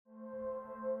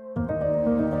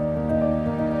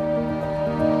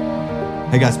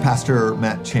Hey guys, Pastor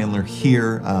Matt Chandler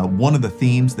here. One of the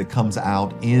themes that comes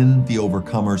out in The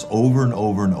Overcomers over and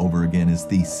over and over again is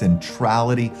the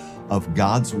centrality of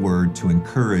God's Word to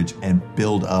encourage and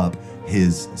build up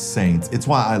His saints. It's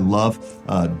why I love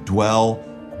Dwell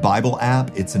Bible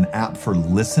app. It's an app for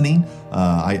listening.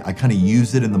 I kind of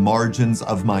use it in the margins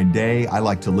of my day. I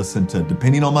like to listen to,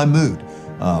 depending on my mood,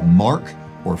 Mark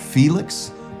or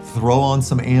Felix. Throw on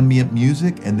some ambient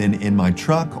music, and then in my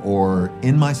truck or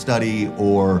in my study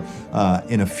or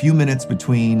in a few minutes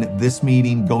between this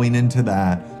meeting going into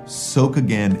that, soak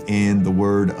again in the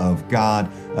Word of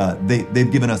God. They've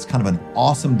given us kind of an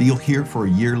awesome deal here for a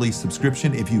yearly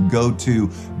subscription. If you go to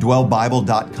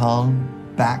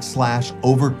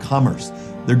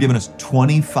dwellbible.com/overcomers, they're giving us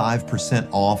 25%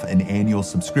 off an annual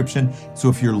subscription. So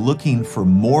if you're looking for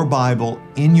more Bible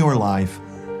in your life,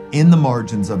 in the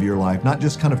margins of your life, not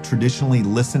just kind of traditionally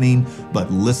listening,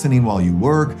 but listening while you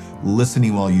work,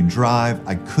 listening while you drive,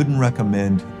 I couldn't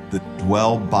recommend the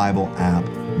Dwell Bible app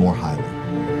more highly.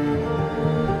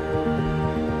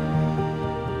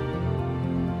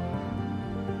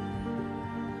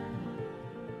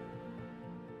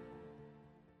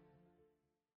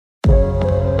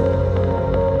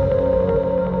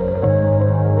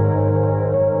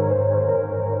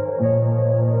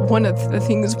 One of the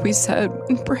things we said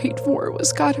and prayed for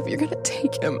was, God, if you're going to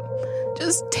take him,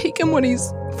 just take him when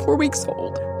he's 4 weeks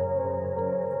old.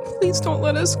 Please don't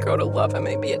let us grow to love him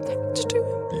and be attached to him.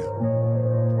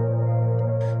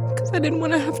 Because I didn't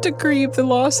want to have to grieve the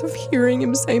loss of hearing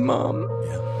him say mom,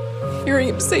 hearing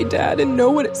him say dad, and know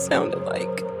what it sounded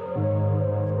like.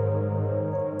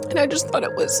 And I just thought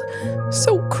it was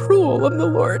so cruel of the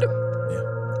Lord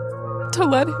to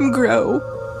let him grow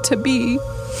to be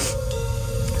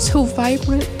so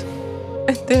vibrant,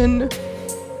 and then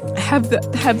have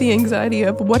the anxiety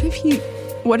of what if he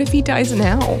dies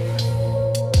now?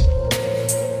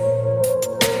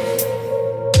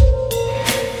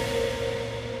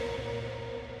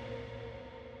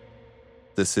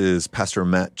 This is Pastor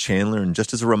Matt Chandler, and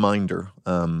just as a reminder,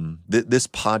 this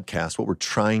podcast, what we're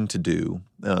trying to do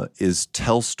is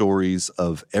tell stories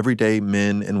of everyday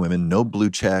men and women, no blue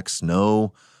checks,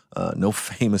 no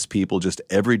famous people, just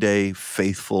everyday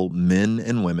faithful men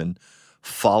and women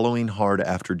following hard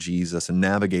after Jesus and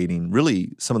navigating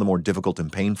really some of the more difficult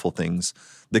and painful things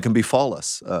that can befall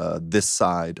us this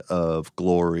side of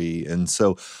glory. And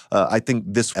so I think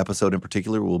this episode in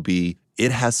particular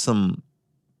it has some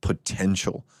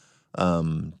potential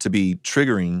to be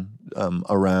triggering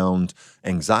around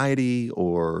anxiety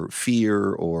or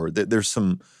fear, or there's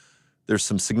some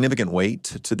significant weight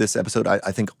to this episode.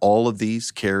 I think all of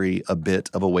these carry a bit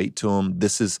of a weight to them.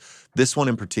 This one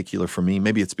in particular for me,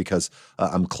 maybe it's because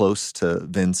I'm close to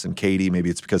Vince and Katie. Maybe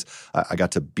it's because I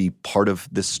got to be part of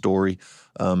this story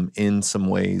in some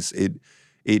ways. It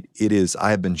is,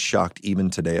 I have been shocked even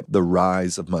today at the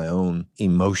rise of my own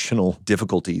emotional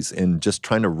difficulties in just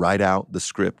trying to write out the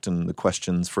script and the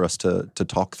questions for us to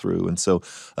talk through. And so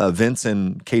Vince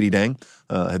and Katie Dang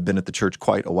have been at the church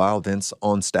quite a while. Vince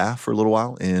on staff for a little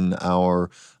while in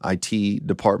our IT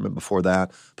department before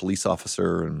that, police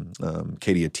officer, and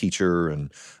Katie a teacher, and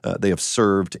they have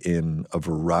served in a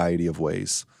variety of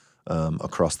ways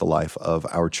across the life of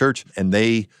our church. And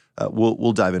they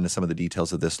we'll dive into some of the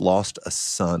details of this. Lost a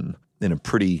son in a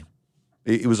pretty.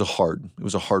 It was a hard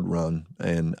run,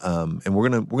 and we're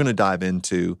gonna dive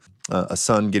into a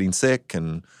son getting sick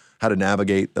and how to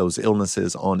navigate those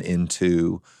illnesses on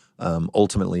into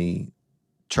ultimately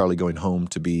Charlie going home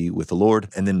to be with the Lord,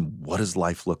 and then what does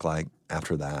life look like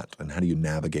after that, and how do you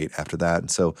navigate after that?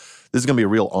 And so this is going to be a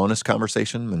real honest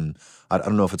conversation, and I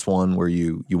don't know if it's one where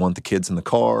you want the kids in the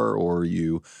car, or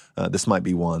this might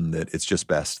be one that it's just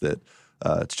best that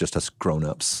it's just us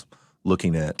grown-ups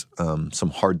looking at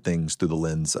some hard things through the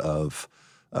lens of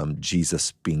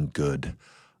Jesus being good,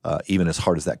 even as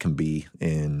hard as that can be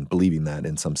in believing that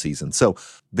in some seasons. So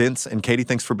Vince and Katie,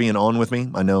 thanks for being on with me.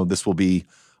 I know this will be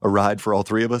a ride for all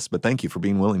three of us, but thank you for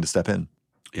being willing to step in.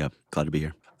 Yeah, glad to be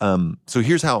here. So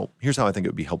here's how I think it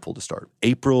would be helpful to start.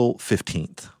 April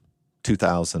 15th,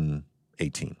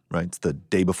 2018, right? It's the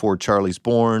day before Charlie's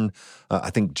born.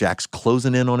 I think Jack's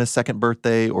closing in on his second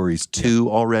birthday, or he's 2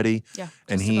 already. Yeah.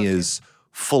 And he is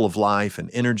full of life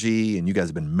and energy, and you guys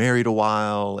have been married a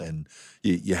while, and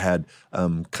you had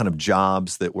kind of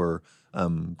jobs that were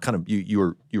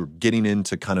you were getting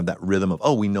into kind of that rhythm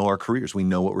of, we know our careers. We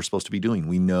know what we're supposed to be doing.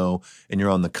 We know, and you're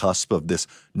on the cusp of this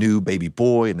new baby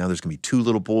boy, and now there's going to be 2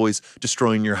 little boys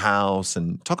destroying your house.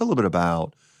 And talk a little bit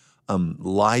about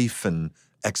life and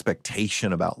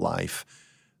expectation about life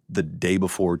the day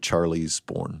before Charlie's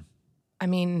born. I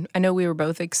mean, I know we were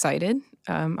both excited,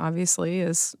 obviously,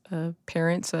 as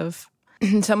parents of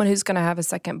someone who's going to have a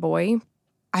second boy.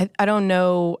 I don't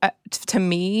know. To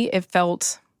me, it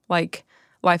felt like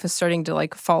life was starting to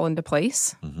like fall into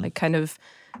place, like kind of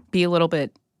be a little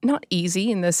bit not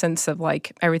easy in the sense of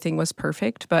like everything was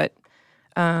perfect, but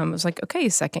it was like, okay,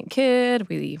 second kid,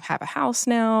 we have a house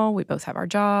now, we both have our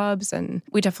jobs, and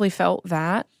we definitely felt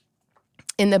that.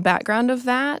 In the background of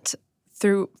that,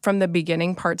 from the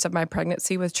beginning parts of my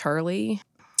pregnancy with Charlie,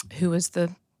 who was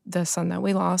the son that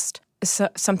we lost,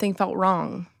 something felt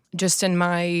wrong. Just in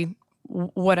my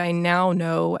what I now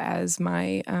know as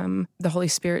my the Holy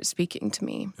Spirit speaking to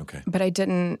me. Okay. But I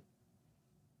didn't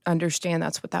understand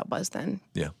that's what that was then.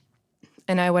 Yeah.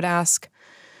 And I would ask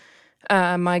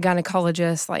my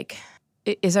gynecologist, like,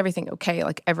 is everything okay?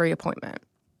 Like every appointment.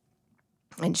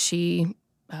 And she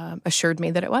assured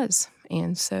me that it was.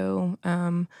 And so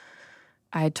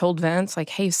I had told Vince, like,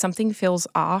 hey, something feels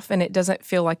off, and it doesn't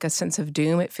feel like a sense of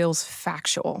doom. It feels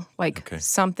factual, like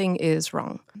something is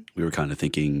wrong. We were kind of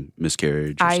thinking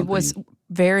miscarriage or something. I was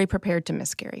very prepared to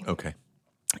miscarry. Okay.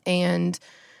 And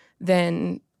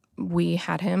then we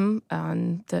had him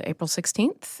on the April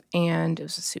 16th, and it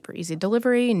was a super easy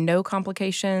delivery, no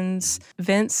complications.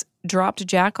 Vince dropped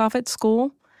Jack off at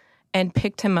school and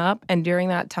picked him up, and during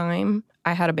that time,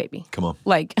 I had a baby. Come on.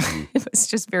 Like, it was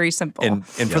just very simple. And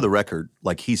for the record,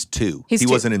 like he's 2. He's he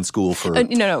 2. wasn't in school for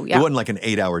yeah. It wasn't like an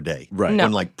 8-hour day. Right. It No.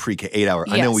 wasn't like pre-K 8 hour.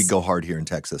 I know Yes. we go hard here in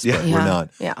Texas, but Yeah.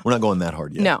 we're not going that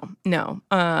hard yet. No.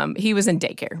 He was in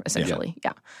daycare, essentially.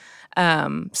 Yeah.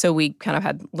 So we kind of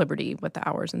had liberty with the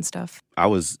hours and stuff. I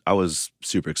was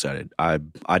super excited. I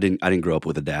didn't grow up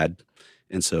with a dad.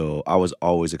 And so I was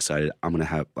always excited. I'm gonna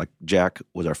have, like, Jack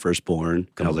was our firstborn,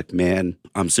 and I was like, man,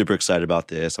 I'm super excited about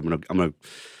this. I'm gonna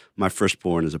my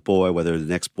firstborn is a boy. Whether the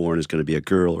next born is gonna be a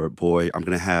girl or a boy, I'm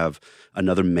gonna have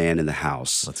another man in the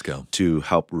house. Let's go. To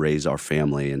help raise our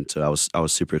family. And so I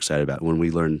was super excited about it. When we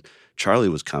learned Charlie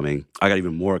was coming, I got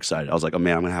even more excited. I was like, oh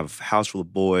man, I'm gonna have a house full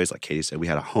of boys. Like Katie said, we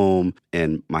had a home,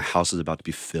 and my house is about to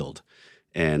be filled.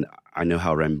 And I know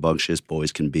how rambunctious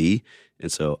boys can be.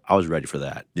 And so I was ready for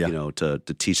that,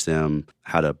 to teach them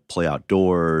how to play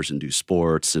outdoors and do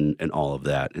sports and all of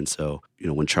that. And so,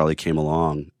 when Charlie came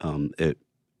along, it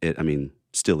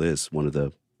still is one of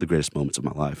the greatest moments of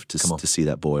my life to see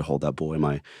that boy, hold that boy in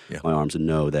my arms and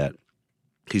know that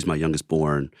he's my youngest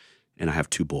born and I have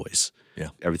 2 boys. Yeah.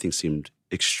 Everything seemed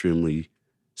extremely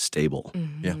stable.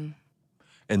 Mm-hmm. Yeah.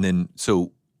 And then,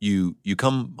 so you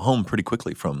come home pretty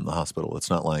quickly from the hospital.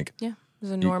 It's not like Yeah, it was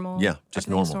a normal. just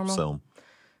everything's normal. So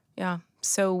yeah.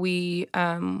 So we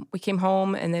came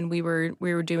home, and then we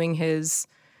were doing his,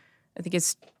 I think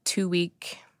it's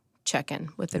 2-week check-in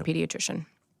with the pediatrician.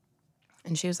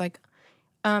 And she was like,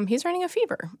 he's running a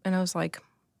fever. And I was like,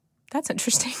 that's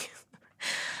interesting.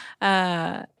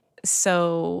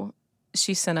 So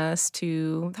she sent us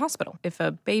to the hospital. If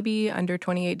a baby under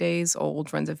 28 days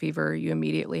old runs a fever, you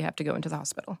immediately have to go into the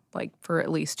hospital, like for at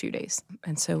least 2 days.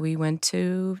 And so we went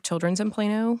to Children's in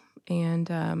Plano,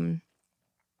 and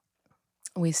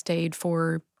we stayed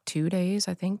for 2 days,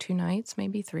 I think, 2 nights,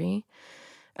 maybe 3.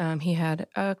 He had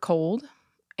a cold,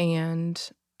 and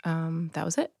that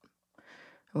was it.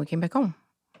 And we came back home.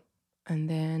 And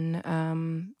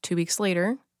then 2 weeks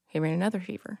later, he ran another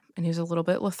fever, and he was a little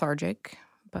bit lethargic,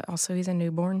 but also he's a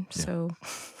newborn, so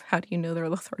how do you know they're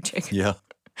lethargic? yeah.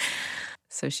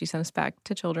 So she sent us back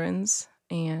to Children's,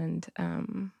 and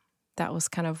that was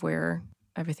kind of where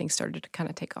everything started to kind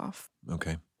of take off.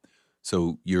 Okay.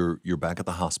 So you're back at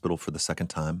the hospital for the second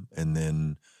time, and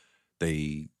then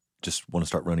they just want to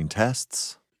start running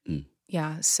tests?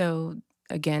 Yeah. So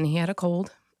again, he had a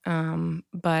cold,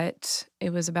 but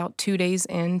it was about 2 days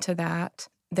into that.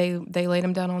 They laid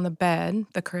him down on the bed,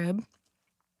 the crib,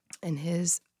 and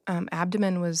his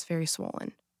abdomen was very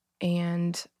swollen.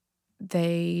 And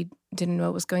they didn't know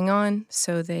what was going on,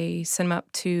 so they sent him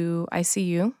up to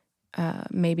ICU.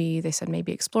 Maybe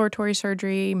exploratory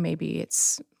surgery, maybe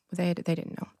it's... They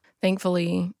didn't know.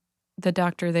 Thankfully, the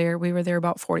doctor there, we were there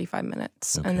about 45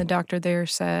 minutes, and the doctor there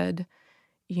said,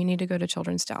 you need to go to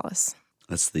Children's Dallas.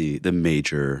 That's the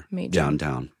major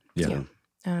downtown. Yeah.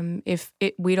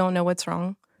 We don't know what's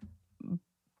wrong,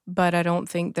 but I don't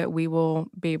think that we will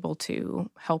be able to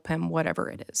help him, whatever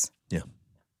it is. Yeah.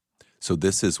 So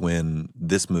this is when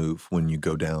you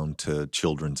go down to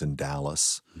Children's in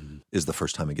Dallas, is the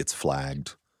first time it gets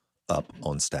flagged up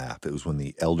on staff. It was when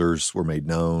the elders were made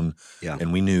known. Yeah.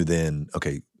 And we knew then,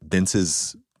 okay,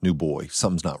 Vince's new boy,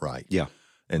 something's not right. Yeah.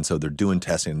 And so they're doing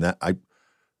testing. And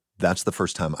that's the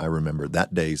first time I remember.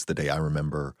 That day's the day I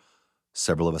remember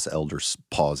several of us elders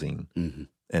pausing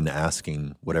and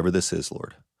asking, whatever this is,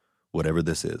 Lord, whatever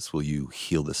this is, will you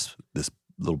heal this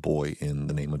little boy in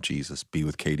the name of Jesus? Be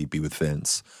with Katie, be with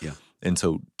Vince. Yeah. And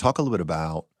so talk a little bit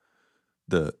about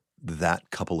that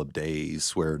couple of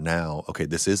days where now, okay,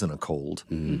 this isn't a cold.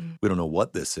 Mm-hmm. We don't know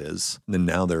what this is. And then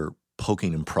now they're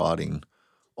poking and prodding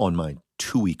on my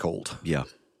 2-week-old. Yeah.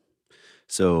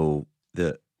 So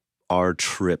our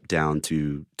trip down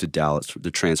to Dallas,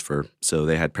 the transfer, so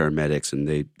they had paramedics and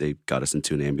they got us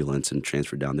into an ambulance and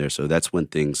transferred down there. So that's when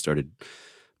things started,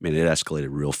 it escalated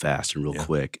real fast and real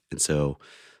quick. And so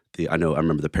I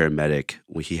remember the paramedic,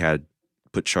 when he had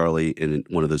put Charlie in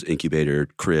one of those incubator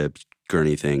cribs,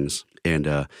 gurney things.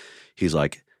 And he's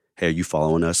like, hey, are you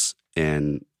following us?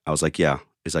 And I was like, yeah.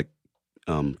 He's like,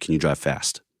 can you drive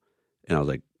fast? And I was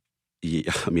like,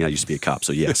 yeah. I used to be a cop,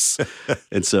 so yes.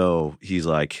 And so he's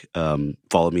like,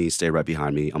 follow me, stay right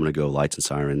behind me. I'm going to go lights and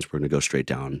sirens. We're going to go straight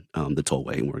down the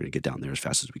tollway, and we're going to get down there as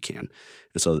fast as we can.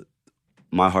 And so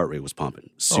my heart rate was pumping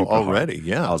super already, hard.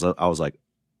 Yeah. I was like,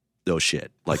 oh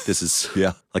shit, like this is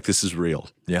like this is real.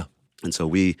 Yeah. And so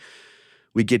we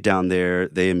get down there.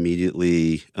 They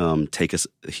immediately take us.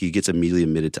 He gets immediately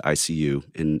admitted to ICU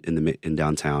in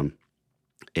downtown,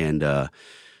 and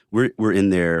we're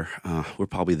in there. We're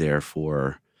probably there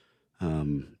for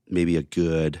maybe a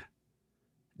good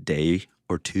day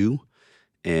or two,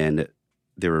 and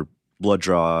there were blood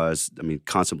draws.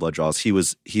 Constant blood draws. He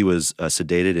was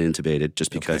sedated and intubated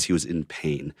just because he was in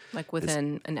pain. Like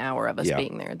within an hour of us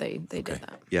being there, they did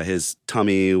that. Yeah, his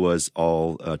tummy was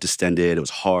all distended. It was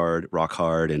hard, rock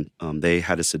hard, and they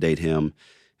had to sedate him.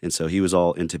 And so he was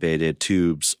all intubated,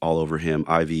 tubes all over him,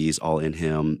 IVs all in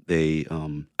him. They,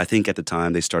 I think at the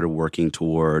time they started working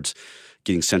towards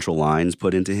getting central lines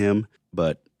put into him,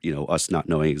 but us not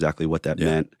knowing exactly what that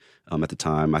meant at the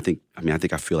time. I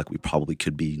feel like we probably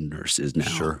could be nurses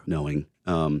now, knowing.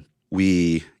 And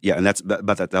that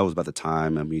was about the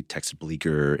time. We texted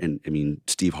Bleecker and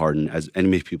Steve Harden, as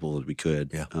many people as we could.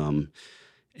 Yeah.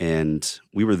 And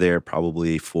we were there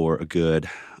probably for a good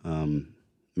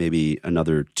maybe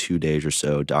another 2 days or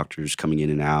so, doctors coming in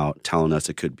and out, telling us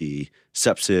it could be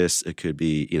sepsis, it could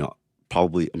be,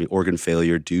 probably, organ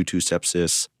failure due to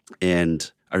sepsis. And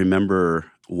I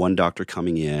remember one doctor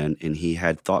coming in and he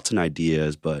had thoughts and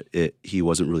ideas, but he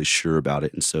wasn't really sure about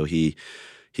it. And so he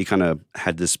kind of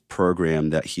had this program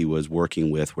that he was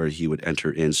working with where he would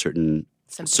enter in certain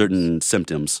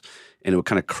symptoms, and it would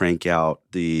kind of crank out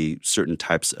the certain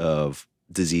types of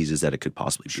diseases that it could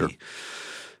possibly be.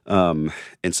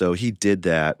 And so he did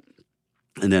that.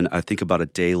 And then I think about a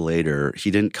day later,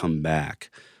 he didn't come back,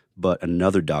 but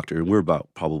another doctor, and we're about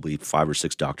probably 5 or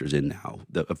 6 doctors in now,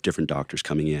 of different doctors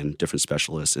coming in, different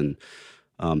specialists. And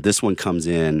this one comes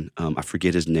in, I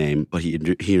forget his name, but he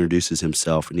introduces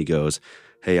himself and he goes,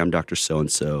 hey, I'm Dr.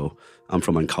 So-and-so. I'm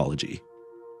from oncology.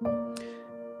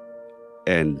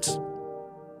 And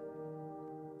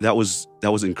that was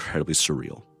incredibly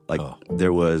surreal.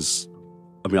 There was,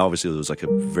 obviously it was like a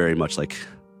very much like,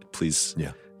 please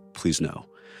no.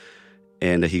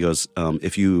 And he goes,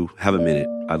 if you have a minute,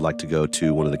 I'd like to go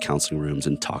to one of the counseling rooms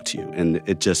and talk to you. And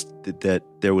it just, that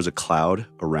there was a cloud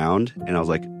around, and I was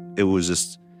like, it was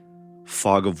just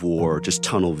fog of war, just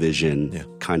tunnel vision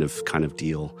kind of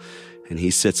deal. And he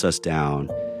sits us down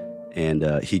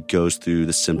and he goes through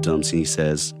the symptoms and he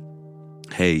says,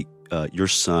 hey, your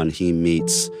son, he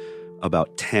meets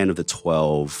about 10 of the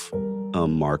 12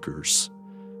 markers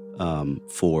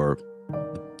for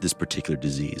this particular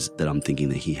disease that I'm thinking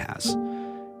that he has.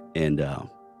 And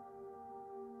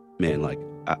man, like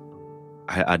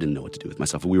I didn't know what to do with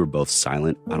myself. We were both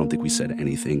silent. I don't think we said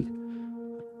anything.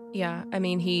 Yeah,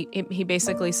 he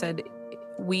basically said,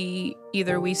 we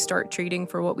start treating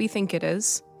for what we think it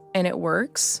is, and it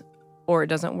works, or it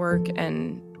doesn't work,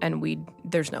 and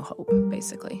there's no hope,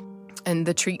 basically. And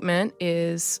the treatment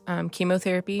is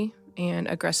chemotherapy and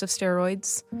aggressive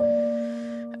steroids.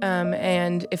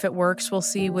 And if it works, we'll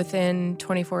see within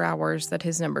 24 hours that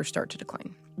his numbers start to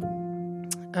decline.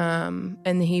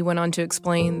 And he went on to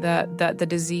explain that the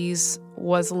disease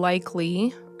was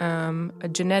likely a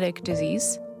genetic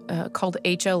disease called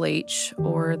HLH,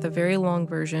 or the very long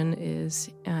version is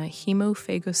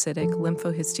hemophagocytic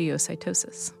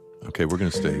lymphohistiocytosis. Okay, we're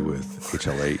going to stay with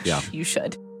HLH. Yeah. You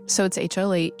should. So it's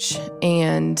HLH,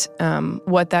 and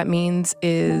what that means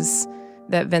is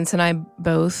that Vince and I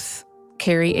both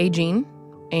carry a gene,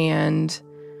 and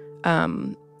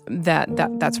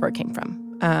that's where it came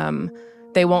from.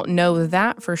 They won't know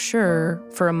that for sure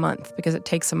for a month, because it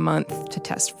takes a month to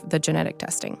test the genetic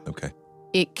testing. Okay.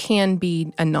 It can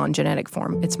be a non-genetic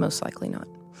form. It's most likely not.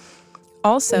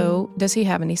 Also, does he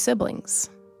have any siblings?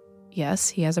 Yes,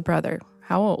 he has a brother.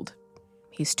 How old?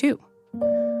 He's 2.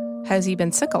 Has he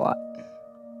been sick a lot?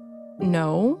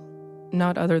 No,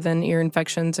 not other than ear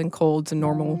infections and colds and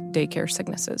normal daycare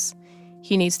sicknesses.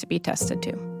 He needs to be tested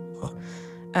too.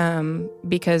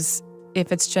 Because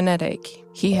if it's genetic,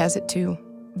 he has it too.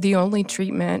 The only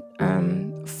treatment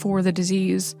for the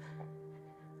disease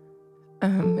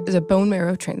is a bone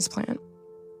marrow transplant.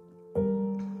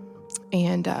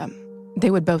 And they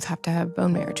would both have to have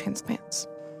bone marrow transplants.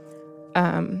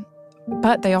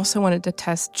 But they also wanted to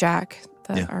test Jack,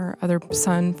 our other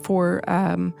son, for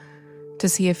to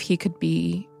see if he could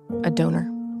be a donor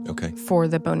for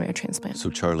the bone marrow transplant. So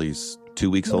Charlie's 2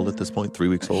 weeks old at this point, 3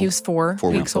 weeks old? He was 4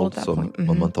 weeks old at that point.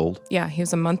 A month old? Yeah, he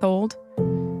was a month old.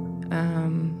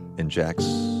 And Jack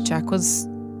was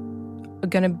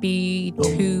going to be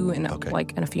 2 in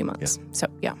a few months. Yeah. So,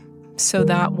 yeah. So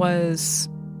that was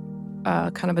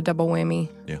kind of a double whammy.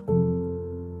 Yeah.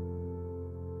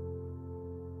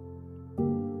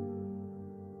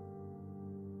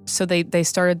 So they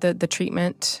started the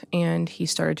treatment, and he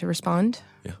started to respond.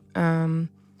 Yeah.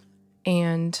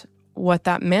 And what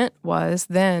that meant was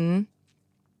then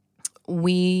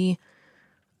we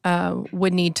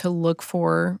would need to look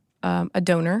for a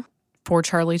donor for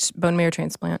Charlie's bone marrow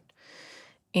transplant.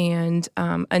 And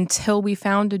until we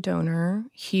found a donor,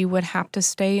 he would have to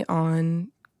stay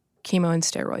on chemo and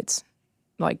steroids,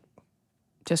 like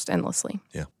just endlessly.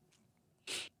 Yeah.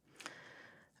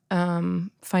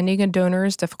 Finding a donor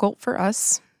is difficult for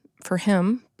us, for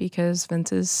him, because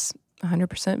Vince is 100%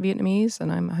 Vietnamese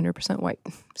and I'm 100% white.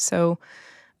 So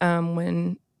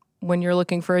when you're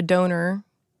looking for a donor,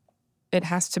 it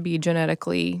has to be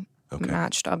genetically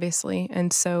matched, obviously.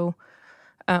 And so,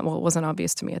 it wasn't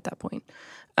obvious to me at that point.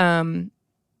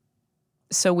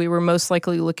 So we were most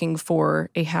likely looking for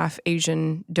a half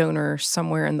Asian donor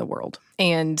somewhere in the world.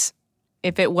 And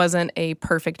if it wasn't a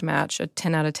perfect match, a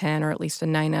 10 out of 10 or at least a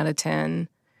 9 out of 10,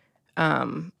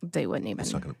 they wouldn't even.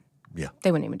 It's not gonna,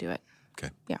 they wouldn't even do it. Okay.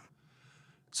 Yeah.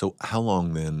 So how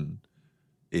long then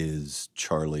is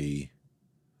Charlie?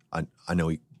 I know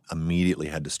he immediately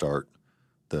had to start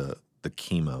the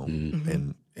chemo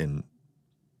and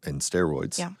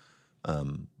steroids. Yeah.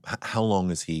 How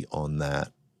long is he on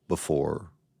that before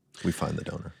we find the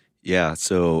donor? Yeah,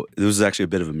 so it was actually a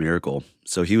bit of a miracle.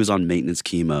 So he was on maintenance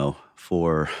chemo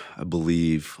for, I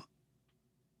believe,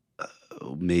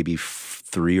 maybe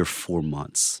 3 or 4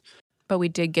 months. But we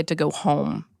did get to go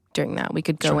home during that. We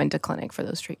could go into clinic for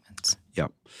those treatments. Yeah.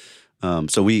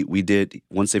 So we did,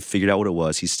 once they figured out what it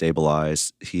was, he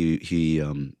stabilized. He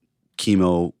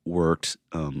chemo worked,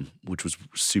 which was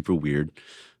super weird,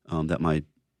 that my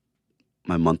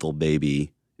month-old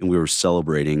baby, and we were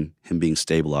celebrating him being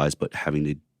stabilized but having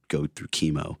to go through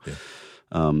chemo.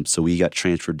 Yeah. So we got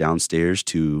transferred downstairs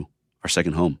to our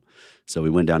second home. So we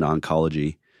went down to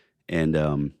oncology,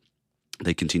 and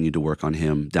they continued to work on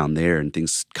him down there, and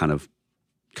things kind of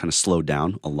slowed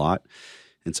down a lot.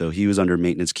 And so he was under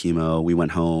maintenance chemo. We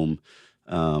went home,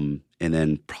 and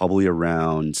then probably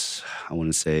around, I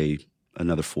want to say,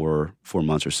 another 4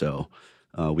 months or so,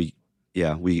 we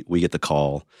get the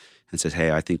call and says,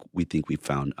 "Hey, we think we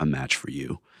found a match for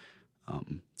you."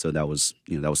 So that was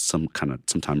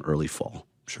sometime early fall.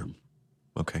 Sure.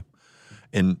 Okay.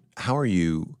 And how are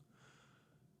you?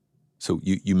 So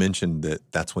you mentioned that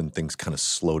that's when things kind of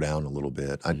slow down a little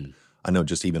bit. I know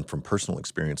just even from personal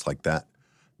experience like that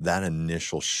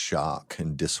initial shock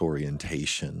and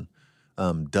disorientation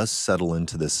does settle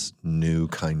into this new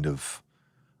kind of,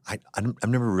 I've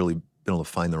never really been able to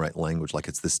find the right language. Like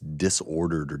it's this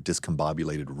disordered or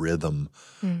discombobulated rhythm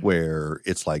where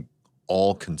it's like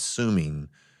all consuming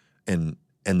and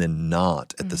then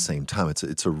not at the same time.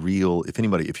 It's a real,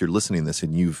 if you're listening to this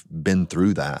and you've been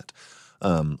through that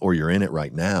or you're in it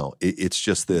right now, it's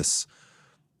just this,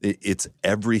 it's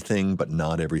everything but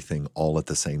not everything all at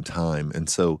the same time. And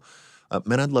so,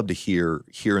 man, I'd love to hear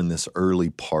in this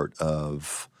early part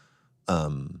of,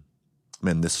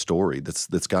 this story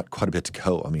that's got quite a bit to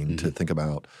go. I mean, to think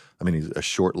about, a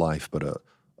short life, but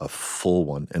a full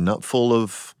one, and not full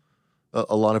of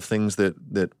a lot of things that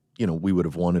we would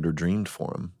have wanted or dreamed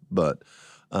for him. But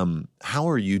how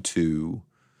are you two?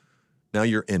 Now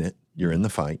you're in it. You're in the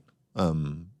fight.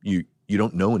 You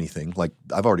don't know anything. Like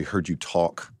I've already heard you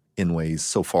talk in ways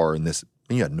so far in this,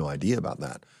 and you had no idea about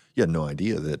that. You had no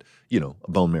idea that, a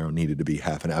bone marrow needed to be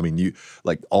half an hour. You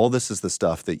like all this is the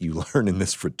stuff that you learn in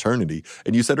this fraternity.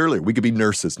 And you said earlier, we could be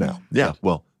nurses now. Yeah.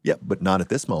 Well, yeah, but not at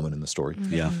this moment in the story.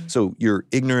 Yeah. So you're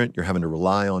ignorant. You're having to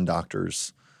rely on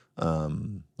doctors.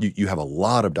 You have a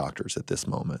lot of doctors at this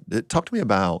moment. Talk to me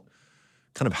about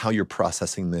kind of how you're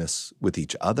processing this with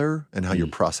each other and how you're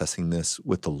processing this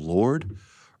with the Lord.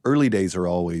 Early days are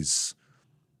always,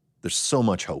 there's so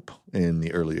much hope in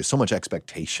the early days, so much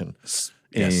expectation.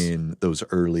 Yes. in those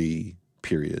early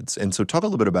periods. And so talk a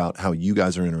little bit about how you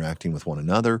guys are interacting with one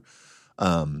another.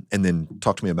 And then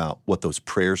talk to me about what those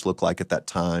prayers look like at that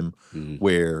time,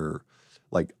 where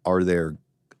like are there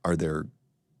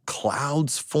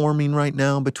clouds forming right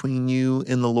now between you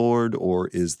and the Lord, or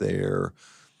is there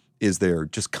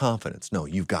just confidence? No,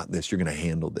 you've got this, you're going to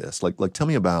handle this. Like tell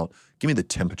me about, give me the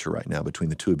temperature right now between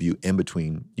the two of you and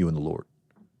between you and the Lord.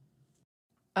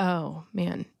 Oh,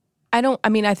 man.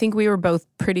 I think we were both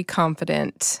pretty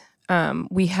confident.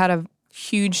 We had a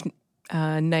huge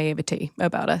naivety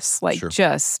about us. Like,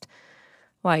 just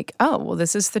like, oh, well,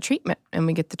 this is the treatment. And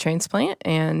we get the transplant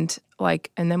and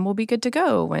then we'll be good to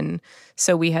go. And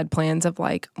so we had plans of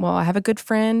like, well, I have a good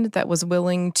friend that was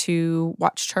willing to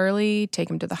watch Charlie, take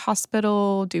him to the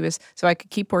hospital, do his, so I could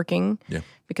keep working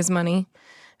because money.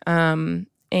 And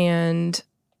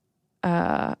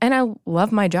I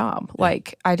love my job. Yeah.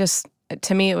 Like,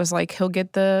 to me, it was like, he'll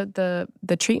get the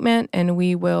treatment and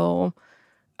we will,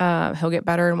 he'll get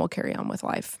better and we'll carry on with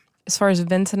life. As far as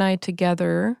Vince and I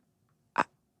together,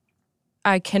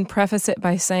 I can preface it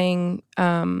by saying,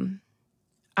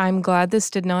 I'm glad this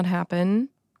did not happen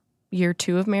year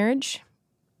 2 of marriage,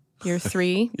 year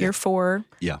 3, year 4,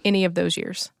 any of those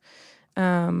years.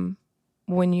 When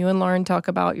you and Lauren talk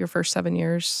about your first 7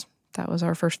 years, that was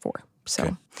our first 4.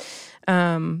 So,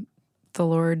 the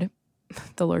Lord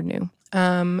knew.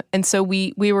 And so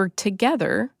we were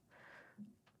together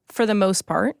for the most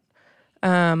part,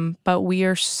 but we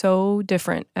are so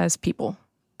different as people.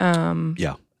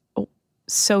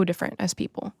 So different as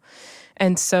people.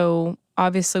 And so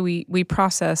obviously we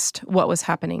processed what was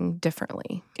happening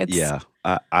differently.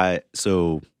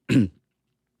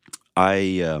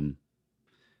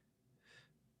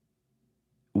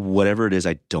 Whatever it is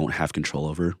I don't have control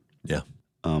over,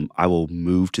 I will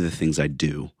move to the things I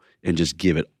do and just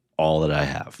give it all that I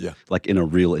have, like in a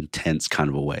real intense kind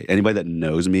of a way. Anybody that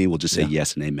knows me will just say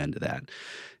yes and amen to that.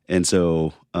 And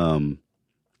so,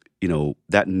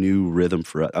 that new rhythm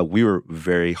for us, we were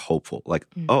very hopeful. Like,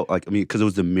 because it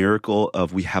was the miracle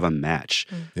of we have a match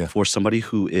for somebody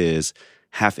who is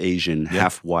half Asian,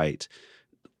 half white.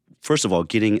 First of all,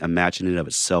 getting a match in and of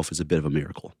itself is a bit of a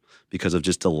miracle because of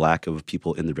just the lack of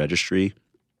people in the registry.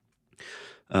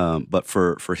 But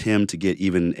for him to get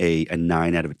even a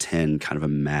 9 out of 10 kind of a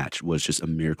match was just a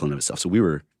miracle in of itself. So we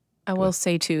were... I will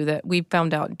say, too, that we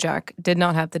found out Jack did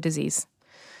not have the disease,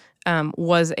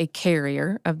 was a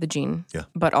carrier of the gene,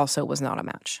 but also was not a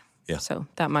match. Yeah. So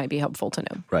that might be helpful to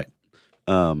know. Right.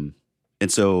 And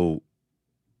so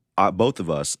both of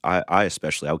us, I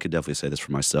especially, I could definitely say this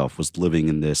for myself, was living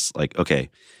in this, like, okay,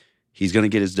 he's going to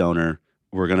get his donor.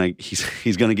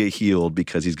 He's gonna get healed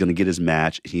because he's gonna get his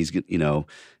match.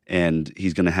 And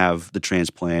he's gonna have the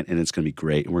transplant, and it's gonna be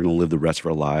great. And we're gonna live the rest of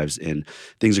our lives, and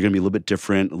things are gonna be a little bit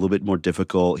different, a little bit more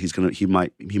difficult. He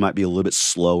might be a little bit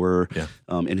slower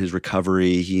in his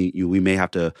recovery. We may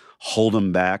have to hold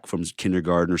him back from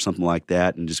kindergarten or something like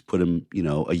that, and just put him,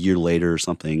 a year later or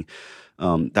something.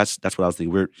 That's what I was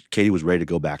thinking. Katie was ready to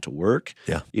go back to work.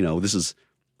 Yeah, this is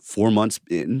 4 months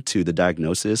into the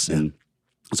diagnosis, and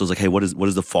so it's like, hey, what is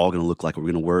the fall going to look like? Are we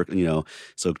going to work?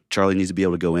 So Charlie needs to be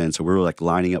able to go in. So we're like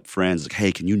lining up friends. Like,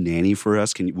 hey, can you nanny for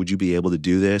us? Would you be able to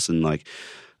do this? And like,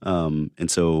 and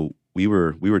so we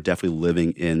were definitely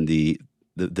living in the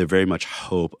very much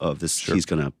hope of this. Sure.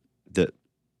 The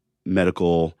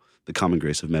common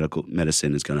grace of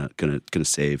medicine is gonna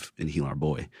save and heal our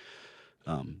boy.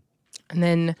 And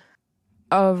then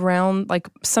around like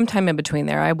sometime in between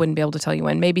there, I wouldn't be able to tell you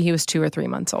when. Maybe he was 2 or 3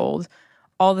 months old.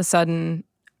 All of a sudden,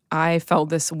 I felt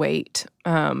this weight,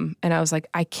 and I was like,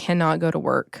 I cannot go to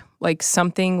work. Like,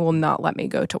 something will not let me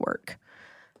go to work.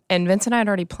 And Vince and I had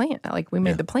already planned. Like, we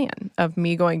made the plan of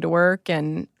me going to work,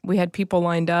 and we had people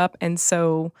lined up. And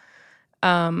so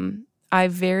I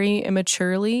very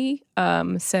immaturely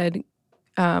said,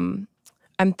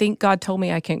 I think God told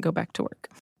me I can't go back to work.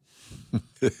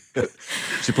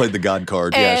 She played the God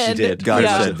card. Yeah, she did. God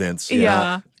said Vince.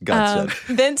 Yeah. God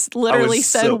said. Vince literally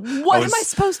said, what am I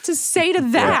supposed to say to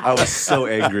that? I was so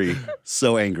angry.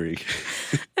 So angry.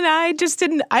 And I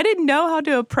didn't know how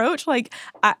to approach. Like,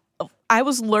 I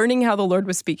was learning how the Lord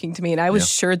was speaking to me, and I was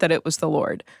sure that it was the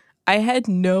Lord. I had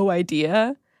no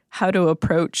idea how to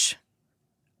approach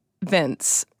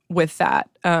Vince with that,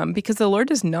 because the Lord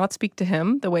does not speak to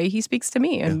him the way he speaks to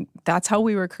me, and that's how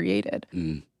we were created.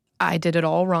 I did it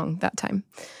all wrong that time.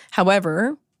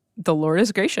 However, the Lord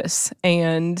is gracious.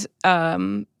 And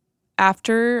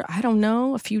after, I don't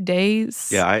know, a few days.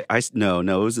 Yeah, no,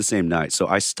 it was the same night. So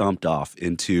I stomped off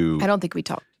into... I don't think we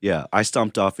talked. Yeah, I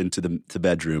stomped off into the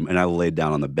bedroom, and I laid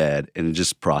down on the bed and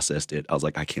just processed it. I was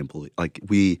like, I can't believe... Like,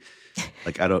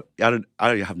 Like I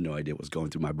have no idea what's going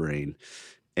through my brain.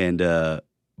 And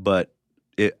but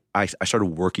I started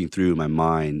working through in my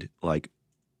mind, like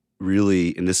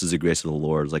really, and this is the grace of the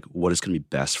Lord, like what is going to be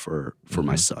best for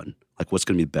my son? Like what's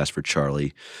going to be best for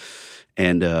Charlie?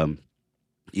 And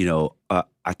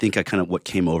I think what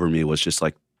came over me was just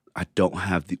like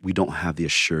we don't have the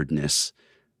assuredness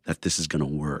that this is going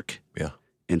to work. Yeah.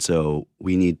 And so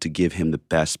we need to give him the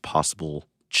best possible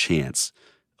chance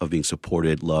of being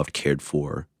supported, loved, cared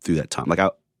for through that time. Like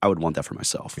I would want that for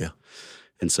myself. Yeah.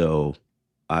 And so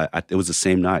it was the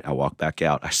same night I walked back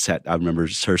out. I remember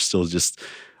her still just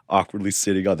awkwardly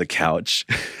sitting on the couch.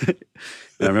 And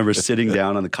I remember sitting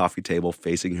down on the coffee table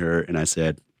facing her, and I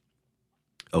said,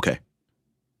 okay,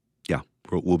 yeah,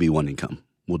 we'll be one income.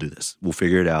 We'll do this. We'll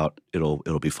figure it out.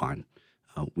 It'll be fine.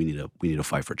 We need to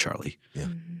fight for Charlie. Yeah.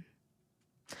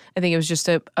 I think it was just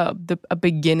a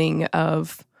beginning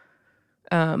of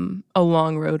a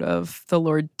long road of the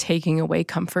Lord taking away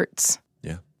comforts.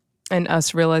 Yeah. And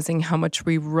us realizing how much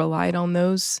we relied on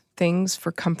those things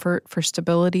for comfort, for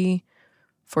stability,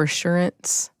 for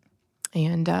assurance.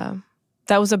 And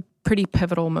that was a pretty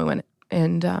pivotal moment.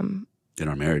 And in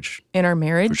our marriage.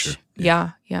 For sure.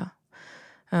 Yeah.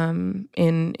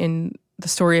 In the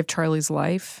story of Charlie's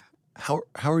life.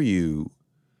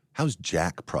 How's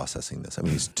Jack processing this? I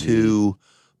mean, he's 2,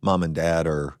 mom and dad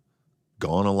are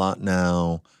gone a lot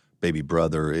now. Baby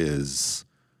brother is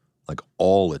like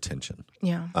all attention.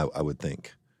 Yeah. I would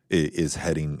think is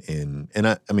heading in. And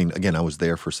I mean, again, I was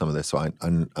there for some of this, so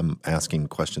I'm asking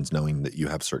questions knowing that you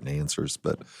have certain answers.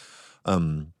 But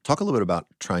talk a little bit about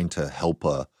trying to help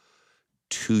a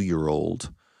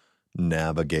 2-year-old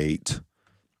navigate,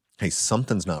 hey,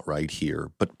 something's not right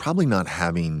here, but probably not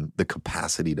having the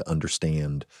capacity to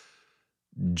understand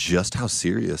just how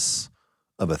serious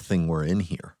of a thing we're in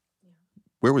here.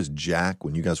 Where was Jack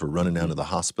when you guys were running down to the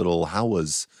hospital? How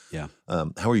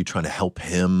are you trying to help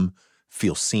him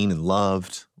feel seen and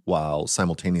loved while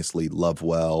simultaneously love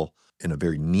well in a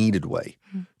very needed way?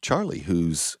 Mm-hmm. Charlie,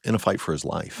 who's in a fight for his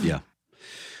life. Yeah.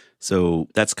 So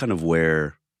that's kind of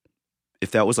where,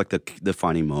 if that was like the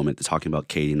defining moment, talking about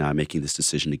Katie and I making this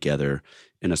decision together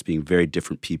and us being very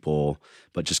different people,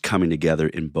 but just coming together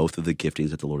in both of the giftings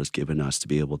that the Lord has given us to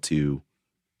be able to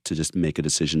just make a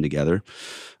decision together.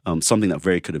 Something that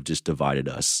very could have just divided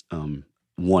us.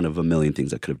 One of a million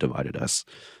things that could have divided us.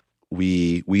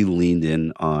 We leaned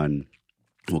in on,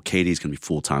 well, Katie's going to be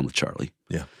full-time with Charlie.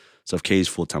 Yeah. So if Katie's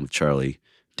full-time with Charlie,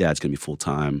 Dad's going to be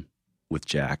full-time with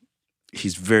Jack.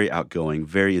 He's very outgoing,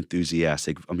 very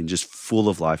enthusiastic. I mean, just full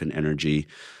of life and energy.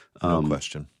 No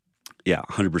question. Yeah,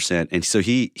 100%. And so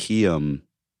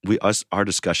our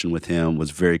discussion with him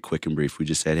was very quick and brief. We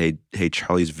just said, "Hey,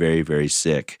 Charlie's very, very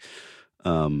sick.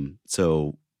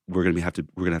 So we're gonna have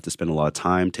to spend a lot of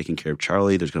time taking care of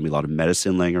Charlie. There's gonna be a lot of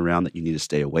medicine laying around that you need to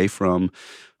stay away from.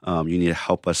 You need to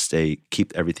help us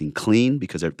keep everything clean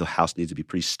because the house needs to be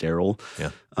pretty sterile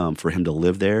for him to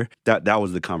live there." That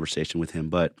was the conversation with him.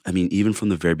 But I mean, even from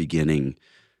the very beginning,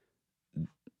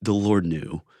 the Lord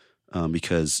knew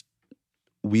because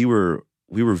we were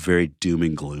very doom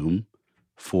and gloom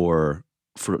for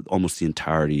almost the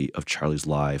entirety of Charlie's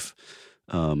life.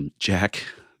 Jack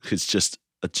is just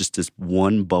this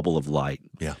one bubble of light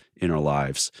in our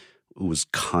lives. It was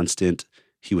constant.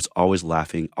 He was always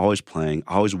laughing, always playing,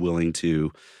 always willing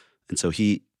to. And so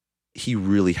he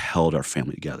really held our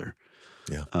family together.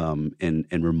 Yeah. And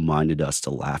reminded us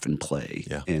to laugh and play.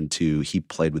 Yeah. And he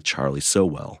played with Charlie so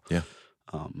well. Yeah.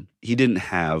 He didn't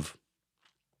have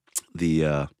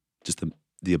the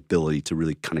ability to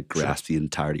really kind of grasp the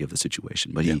entirety of the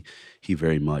situation, but he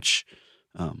very much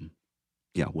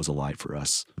was a light for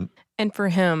us. And for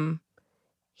him,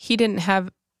 he didn't have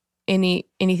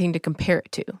anything to compare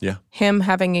it to. Yeah. Him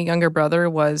having a younger brother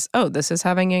was, this is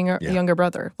having a younger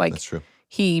brother. Like, that's true.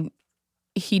 He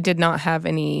did not have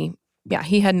any,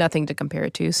 he had nothing to compare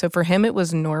it to. So for him, it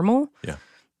was normal. Yeah.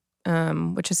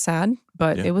 Which is sad,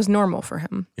 but it was normal for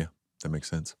him. Yeah, that makes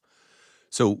sense.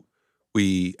 So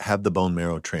we have the bone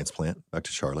marrow transplant back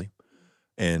to Charlie,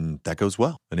 and that goes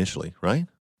well initially, right?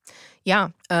 Yeah.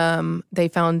 They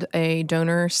found a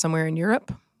donor somewhere in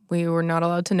Europe. We were not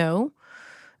allowed to know.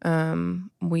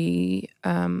 We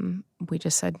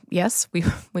just said, yes, we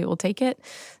will take it.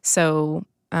 So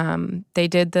they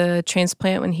did the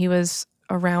transplant when he was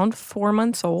around 4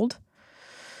 months old,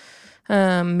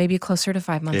 maybe closer to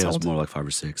 5 months old. Yeah, it was more like 5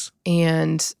 or 6.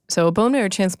 And so a bone marrow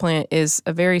transplant is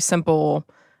a very simple,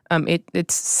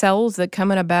 it's cells that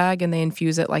come in a bag and they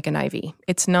infuse it like an IV.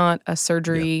 It's not a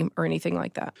surgery or anything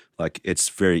like that. Like, it's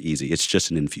very easy. It's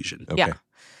just an infusion. Okay.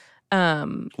 Yeah.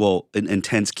 Well,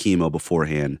 intense chemo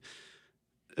beforehand,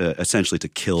 essentially to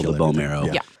kill the bone everything. marrow.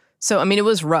 Yeah. Yeah. So, I mean, it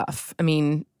was rough. I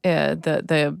mean,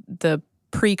 the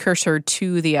precursor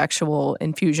to the actual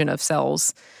infusion of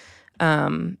cells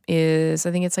is,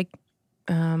 I think it's like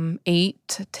 8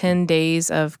 to 10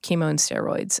 days of chemo and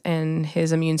steroids, and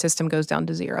his immune system goes down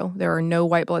to 0. There are no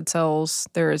white blood cells.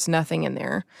 There is nothing in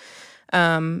there.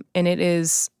 And it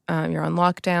is, you're on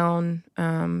lockdown.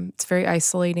 It's very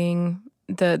isolating.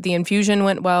 The infusion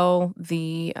went well.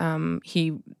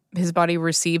 His body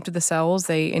received the cells.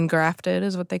 They engrafted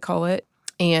is what they call it.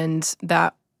 And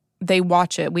that they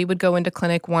watch it. We would go into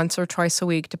clinic once or twice a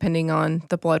week, depending on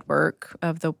the blood work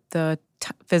of the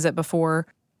visit before.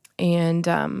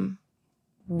 And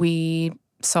we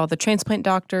saw the transplant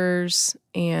doctors,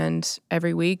 and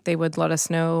every week they would let us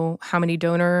know how many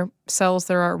donor cells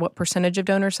there are, what percentage of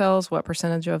donor cells, what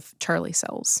percentage of Charlie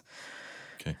cells.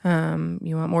 Okay.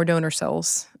 You want more donor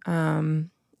cells.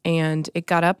 And it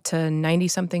got up to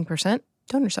 90-something%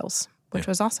 donor cells, which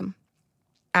was awesome.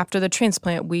 After the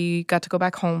transplant, we got to go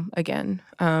back home again.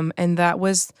 And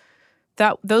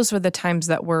those were the times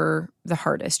that were the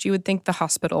hardest. You would think the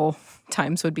hospital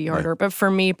times would be harder, but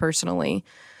for me personally,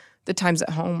 the times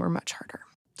at home were much harder.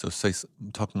 So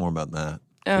talk more about that.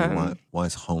 Why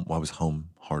was home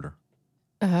harder?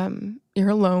 You're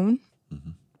alone.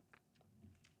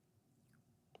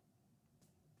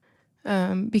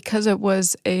 Mm-hmm. Because it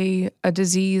was a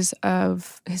disease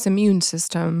of his immune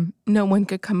system, no one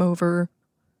could come over.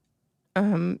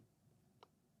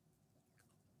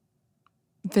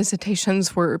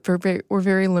 Visitations were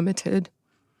very limited.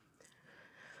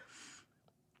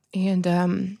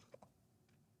 And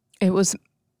it was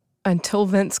until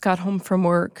Vince got home from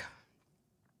work.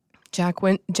 Jack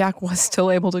was still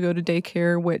able to go to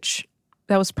daycare, which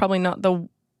that was probably not the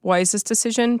wisest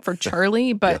decision for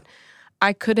Charlie, but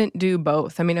I couldn't do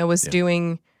both. I mean, I was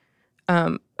doing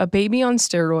a baby on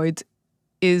steroids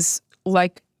is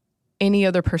like any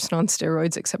other person on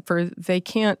steroids, except for they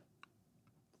can't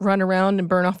run around and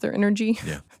burn off their energy.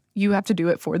 Yeah. You have to do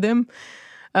it for them.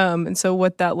 And so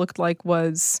what that looked like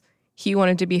was he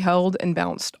wanted to be held and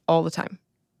bounced all the time,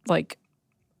 like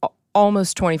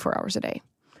almost 24 hours a day.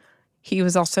 He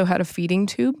also had a feeding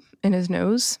tube in his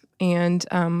nose, and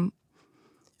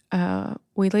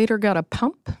we later got a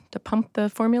pump to pump the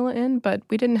formula in, but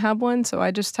we didn't have one, so I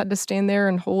just had to stand there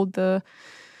and hold the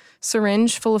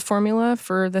syringe full of formula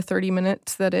for the 30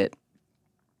 minutes that it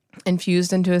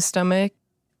infused into his stomach.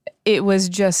 It was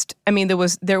just, I mean,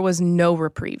 there was no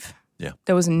reprieve. Yeah.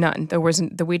 There was none.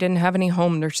 We didn't have any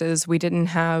home nurses. We didn't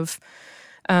have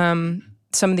some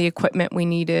of the equipment we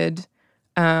needed.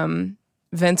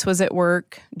 Vince was at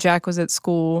work. Jack was at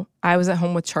school. I was at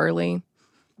home with Charlie.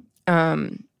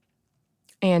 And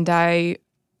I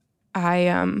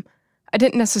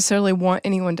didn't necessarily want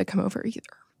anyone to come over either.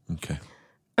 Okay.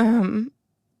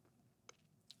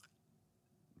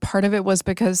 Part of it was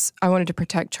because I wanted to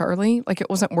protect Charlie. Like, it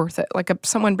wasn't worth it. Like,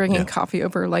 someone bringing coffee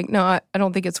over, like, no, I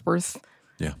don't think it's worth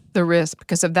the risk,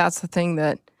 because if that's the thing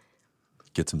that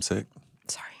gets him sick.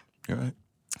 Sorry. You're right.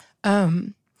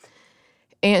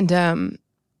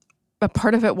 But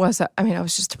part of it was that, I mean, I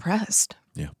was just depressed.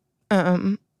 Yeah.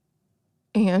 And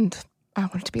I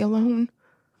wanted to be alone.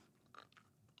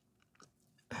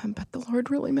 But the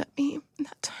Lord really met me in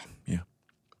that time. Yeah.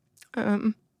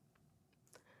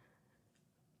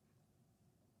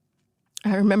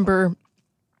 I remember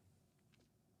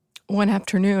one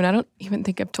afternoon, I don't even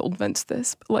think I've told Vince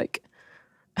this, but like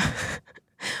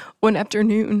one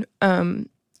afternoon,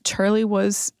 Charlie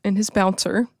was in his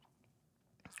bouncer.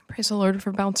 Praise the Lord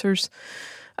for bouncers.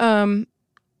 I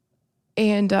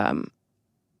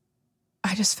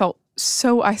just felt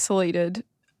so isolated,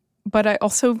 but I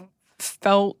also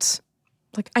felt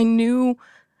like I knew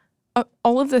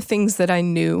all of the things that I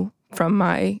knew from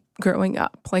my growing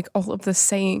up, like all of the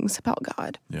sayings about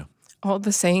God. Yeah. All of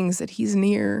the sayings that he's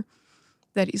near,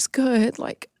 that he's good,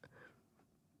 like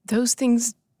those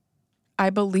things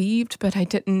I believed, but I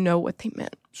didn't know what they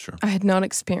meant. Sure. I had not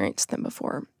experienced them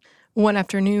before. One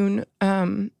afternoon,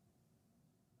 I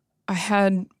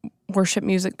had worship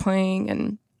music playing,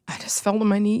 and I just fell to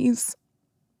my knees.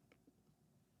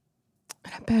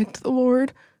 And I begged the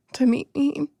Lord to meet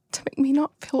me, to make me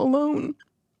not feel alone.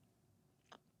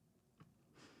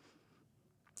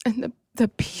 And the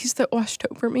peace that washed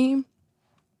over me,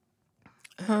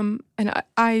 and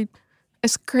I,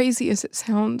 as crazy as it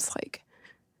sounds, like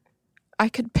I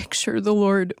could picture the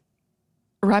Lord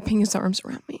wrapping his arms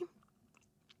around me.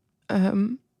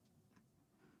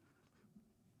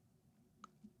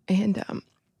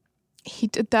 He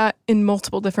did that in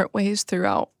multiple different ways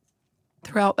throughout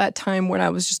that time when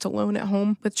I was just alone at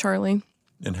home with Charlie.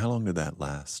 And how long did that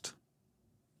last?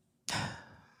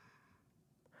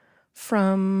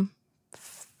 from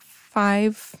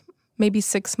 5, maybe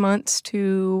 6 months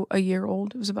to a year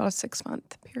old. It was about a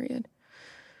 6-month period.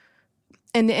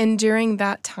 And during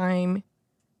that time,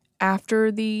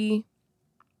 after the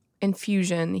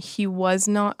infusion, he was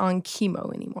not on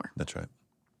chemo anymore. That's right.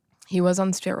 He was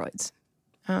on steroids,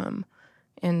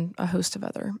 and a host of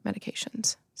other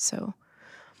medications. So,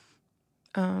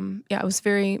 it was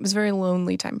very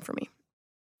lonely time for me.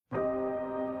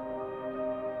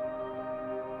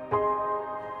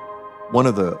 One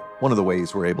of the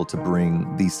ways we're able to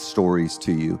bring these stories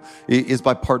to you is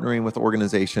by partnering with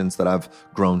organizations that I've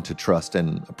grown to trust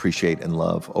and appreciate and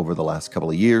love over the last couple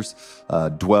of years. The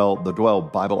Dwell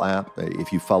Bible app,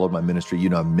 if you followed my ministry, you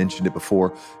know I've mentioned it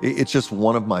before. It's just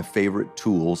one of my favorite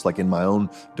tools, like in my own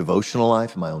devotional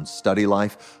life, in my own study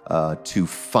life, to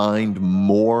find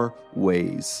more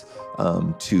ways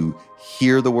to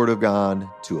hear the Word of God,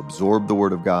 to absorb the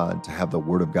Word of God, to have the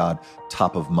Word of God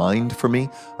top of mind for me.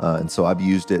 And so I've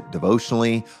used it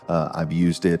devotionally. I've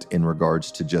used it in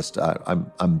regards to just,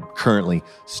 I'm currently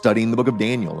studying the book of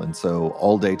Daniel. And so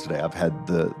all day today, I've had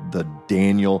the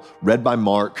Daniel read by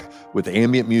Mark with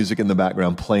ambient music in the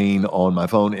background playing on my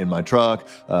phone in my truck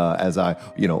as I,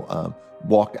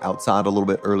 walked outside a little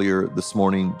bit earlier this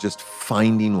morning, just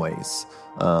finding ways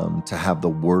to have the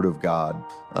Word of God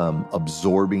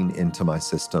absorbing into my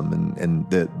system, and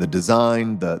the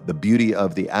design, the beauty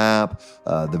of the app,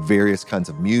 the various kinds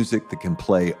of music that can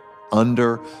play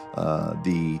under,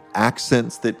 the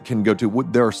accents that can go to.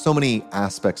 There are so many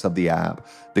aspects of the app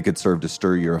that could serve to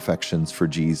stir your affections for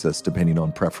Jesus, depending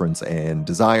on preference and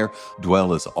desire.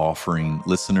 Dwell is offering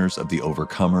listeners of The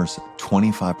Overcomers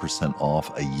 25%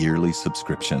 off a yearly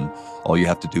subscription. All you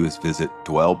have to do is visit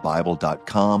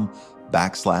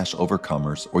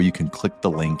dwellbible.com/overcomers, or you can click the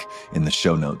link in the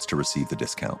show notes to receive the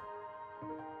discount.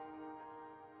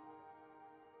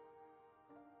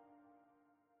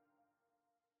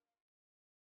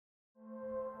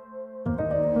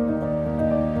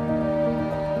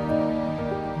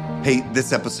 Hey,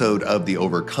 this episode of The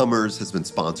Overcomers has been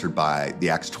sponsored by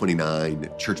the Acts 29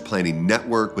 Church Planting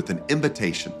Network with an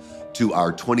invitation to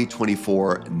our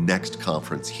 2024 Next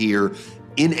Conference here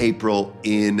in April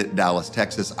in Dallas,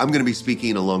 Texas. I'm going to be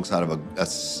speaking alongside of a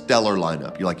stellar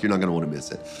lineup. You're not going to want to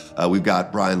miss it. We've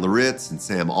got Brian Laritz and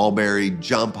Sam Alberry,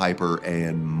 John Piper,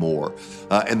 and more.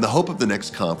 And the hope of the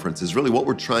Next Conference is really what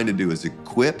we're trying to do is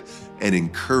equip and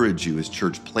encourage you as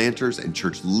church planters and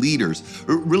church leaders,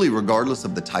 really regardless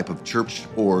of the type of church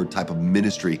or type of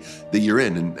ministry that you're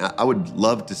in. And I would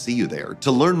love to see you there.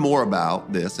 To learn more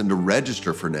about this and to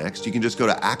register for Next, you can just go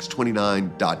to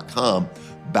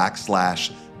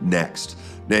acts29.com/next.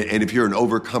 And if you're an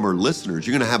Overcomer listener,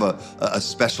 you're going to have a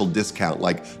special discount,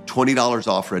 like $20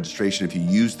 off registration if you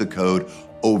use the code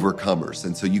Overcomers.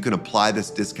 And so you can apply this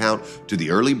discount to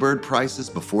the early bird prices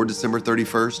before December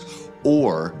 31st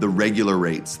or the regular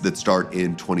rates that start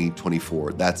in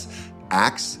 2024. That's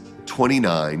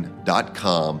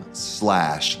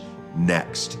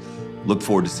acts29.com/next. Look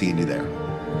forward to seeing you there.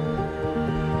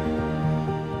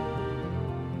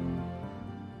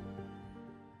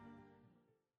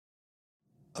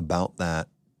 About that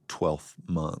 12th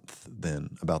month,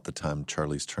 then, about the time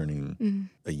Charlie's turning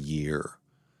a year,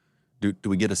 do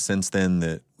we get a sense then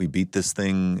that we beat this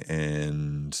thing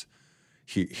and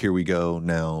here we go?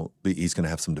 Now he's going to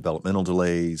have some developmental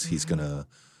delays. He's going to,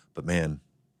 but man,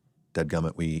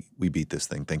 dadgummit, we beat this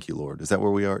thing. Thank you, Lord. Is that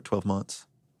where we are at 12 months?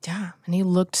 Yeah, and he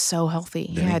looked so healthy.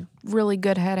 He had really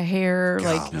good head of hair.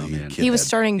 Golly, he was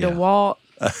starting to walk.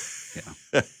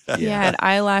 He had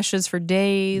eyelashes for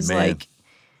days. Man.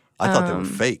 I thought they were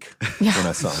fake when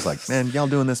I saw it. I was like, man, y'all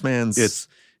doing this, man? It's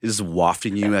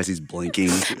wafting you as he's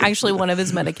blinking. Actually, one of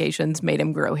his medications made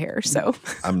him grow hair, so.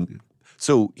 We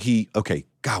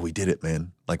did it,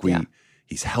 man.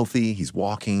 He's healthy, he's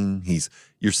walking,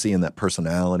 you're seeing that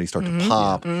personality start to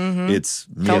pop. It's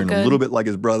mirroring a little bit like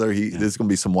his brother. There's going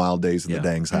to be some wild days in the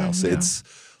Dang's house. It's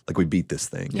like we beat this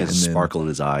thing. He has a sparkle in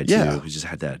his eye, too. Yeah. He just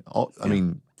had that.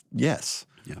 Yes.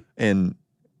 Yeah. And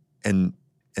then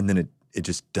it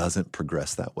just doesn't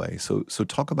progress that way. So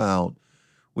talk about,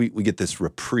 we get this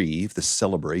reprieve, this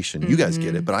celebration. You guys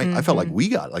get it, but I felt like we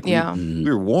got it. Like we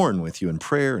were warring with you in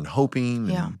prayer and hoping.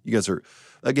 And you guys are,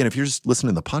 again, if you're just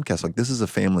listening to the podcast, like this is a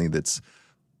family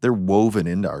they're woven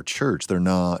into our church. They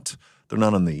weren't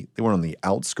on the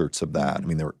outskirts of that. I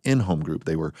mean, they were in home group.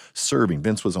 They were serving.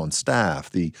 Vince was on staff.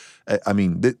 This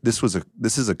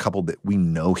is a couple that we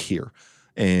know here,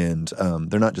 and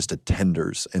they're not just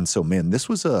attenders. And so, man, this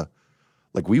was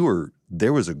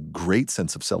there was a great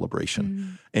sense of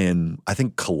celebration. And I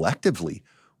think collectively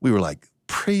we were like,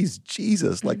 praise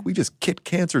Jesus. Like we just kicked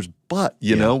cancer's butt,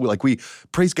 you know? Like we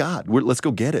praise God. Let's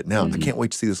go get it now. I can't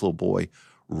wait to see this little boy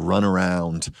run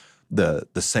around the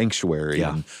sanctuary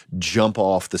and jump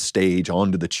off the stage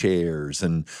onto the chairs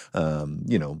and,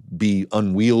 be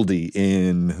unwieldy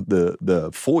in the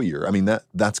foyer. I mean,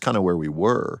 that's kind of where we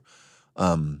were.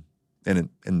 But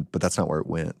that's not where it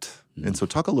went. And so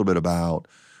talk a little bit about,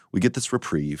 we get this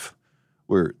reprieve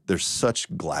where there's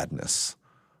such gladness.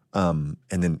 And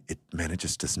then it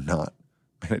just does not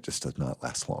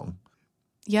last long.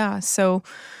 Yeah. So,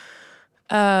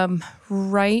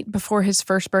 right before his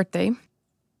first birthday,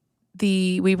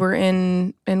 we were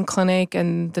in clinic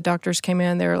and the doctors came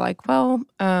in. They were like, well,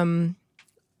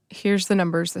 here's the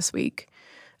numbers this week.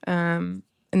 And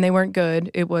they weren't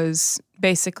good. It was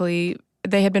basically,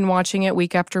 they had been watching it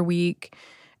week after week.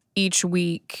 Each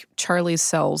week, Charlie's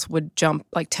cells would jump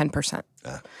like 10%.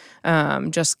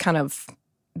 Just kind of,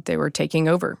 they were taking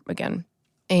over again.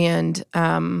 And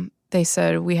they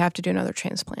said, we have to do another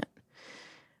transplant.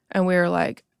 And we were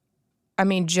like, I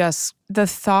mean, just the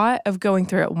thought of going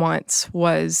through it once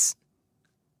was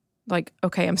like,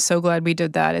 okay, I'm so glad we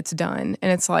did that. It's done.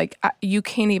 And it's like, I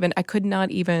could not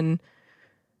even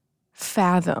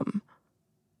fathom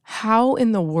how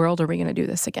in the world are we going to do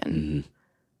this again?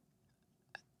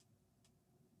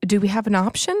 Do we have an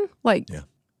option?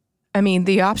 I mean,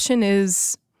 the option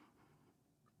is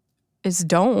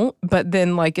don't, but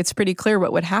then like it's pretty clear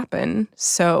what would happen.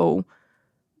 So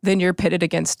then you're pitted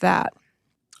against that.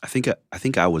 I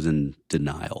think I was in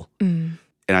denial. And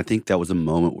I think that was a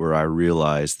moment where I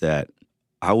realized that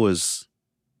we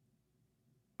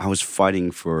were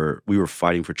fighting for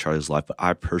Charlie's life, but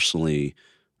I personally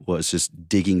was just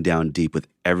digging down deep with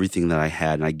everything that I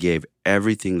had. And I gave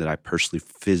everything that I personally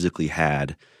physically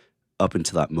had up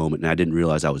until that moment. And I didn't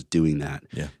realize I was doing that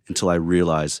until I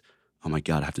realized, oh my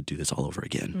God, I have to do this all over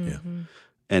again.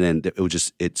 And then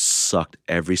it sucked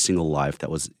every single life that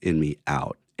was in me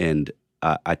out. And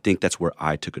I think that's where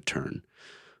I took a turn,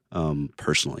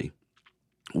 personally,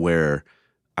 where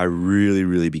I really,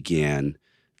 really began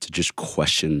to just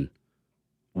question,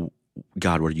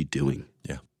 God, what are you doing?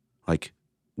 Like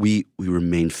we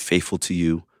remained faithful to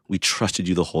you. We trusted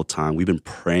you the whole time. We've been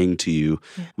praying to you.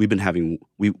 We've been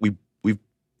we've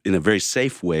in a very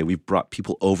safe way, we've brought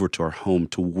people over to our home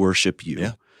to worship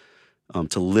you,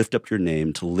 to lift up your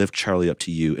name, to lift Charlie up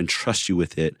to you and trust you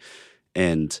with it.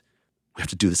 And we have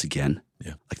to do this again.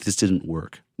 Like this didn't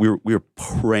work. We were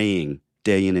praying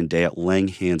day in and day out, laying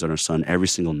hands on our son every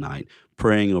single night,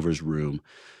 praying over his room.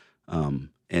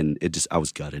 And I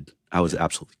was gutted. I was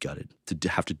absolutely gutted to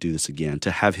have to do this again,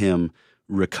 to have him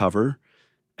recover.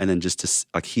 And then just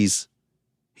he's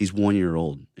 1 year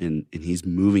old and he's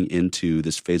moving into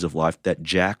this phase of life that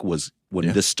Jack was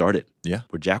when this started.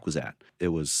 Where Jack was at. It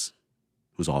was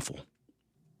awful.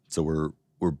 So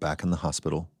we're back in the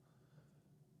hospital,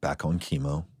 back on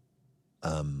chemo.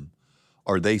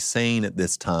 Are they saying at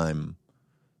this time,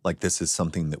 like this is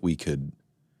something that we could,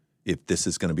 if this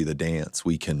is going to be the dance,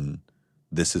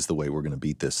 this is the way we're going to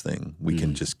beat this thing. We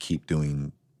can just keep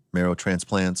doing marrow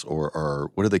transplants,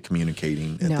 or what are they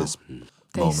communicating at this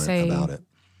moment about it?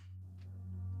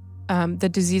 The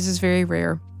disease is very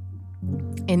rare.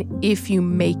 And if you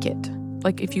make it,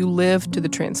 like if you live to the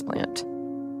transplant,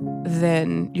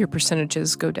 then your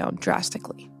percentages go down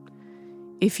drastically.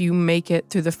 If you make it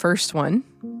through the first one,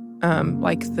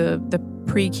 like the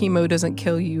pre-chemo doesn't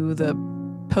kill you, the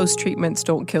post-treatments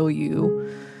don't kill you.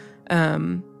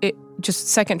 Just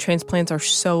second transplants are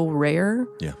so rare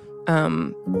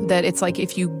that it's like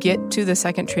if you get to the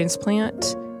second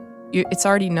transplant, it's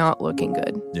already not looking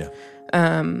good.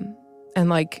 And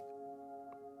like,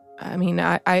 I mean,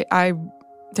 I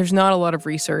there's not a lot of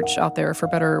research out there, for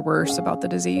better or worse, about the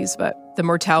disease, but the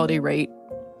mortality rate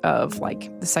of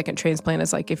like the second transplant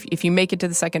is like if you make it to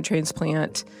the second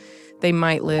transplant, they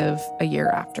might live a year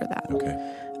after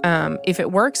that. If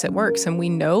it works, it works. And we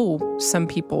know some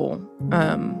people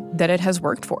that it has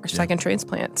worked for, second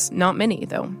transplants. Not many,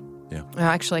 though.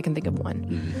 Actually, I can think of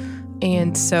one.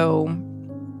 And so,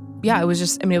 it was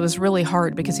just, I mean, it was really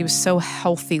hard because he was so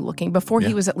healthy looking. Before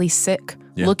he was at least sick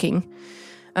looking.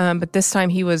 But this time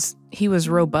he was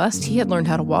robust. He had learned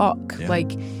how to walk.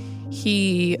 Like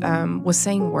he was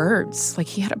saying words. Like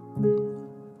he had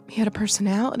a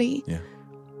personality.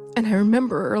 And I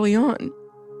remember early on,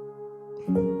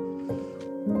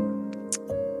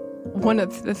 one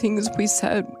of the things we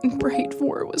said and prayed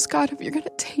for was, God, if you're going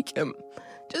to take him,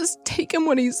 just take him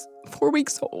when he's 4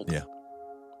 weeks old.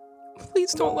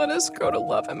 Please don't let us grow to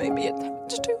love him and be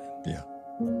attached to him.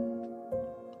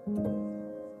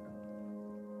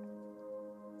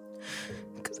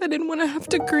 Because I didn't want to have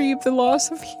to grieve the loss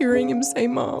of hearing him say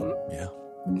mom. Yeah.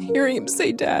 Hearing him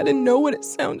say dad and know what it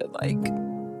sounded like.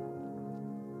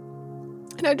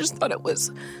 And I just thought it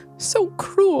was so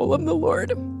cruel of the Lord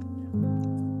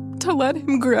to let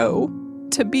him grow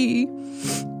to be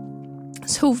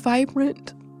so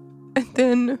vibrant and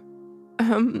then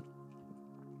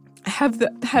have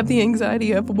the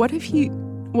anxiety of what if he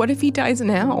dies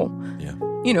now? Yeah.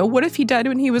 You know, what if he died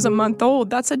when he was a month old?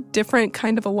 That's a different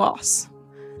kind of a loss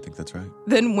I think that's right.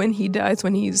 than when he dies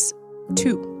when he's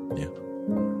 2. Yeah.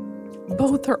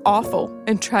 Both are awful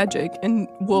and tragic and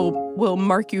will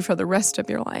mark you for the rest of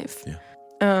your life. Yeah.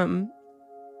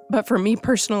 But for me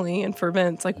personally and for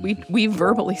Vince, like we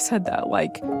verbally said that,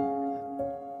 like,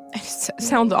 it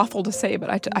sounds awful to say, but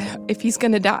I if he's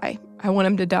gonna die, I want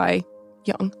him to die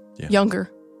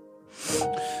younger.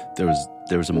 There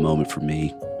was a moment for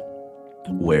me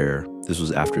where this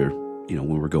was after, when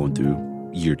we were going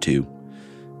through year 2,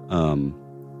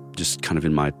 just kind of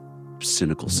in my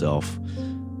cynical self,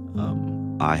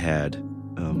 I had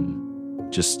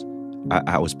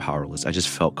I was powerless. I just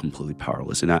felt completely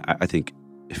powerless. And I think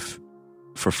if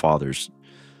for fathers,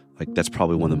 like that's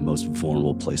probably one of the most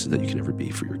vulnerable places that you can ever be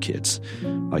for your kids.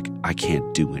 Like, I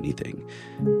can't do anything.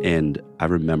 And I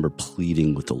remember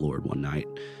pleading with the Lord one night,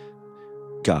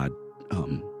 God,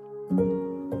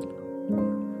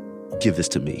 give this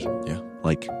to me. Yeah.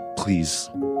 Like, please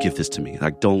give this to me.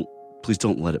 Like, please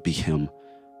don't let it be him.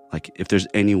 Like, if there's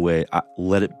any way,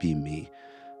 let it be me.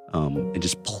 And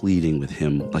just pleading with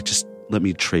him, like, just let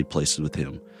me trade places with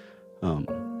him.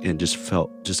 And just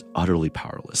felt just utterly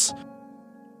powerless.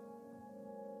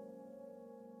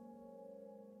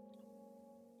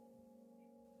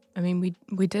 I mean,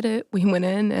 we did it. We went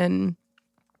in and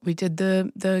we did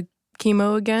the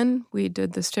chemo again. We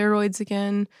did the steroids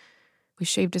again. We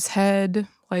shaved his head.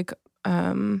 Like,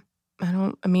 we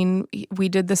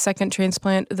did the second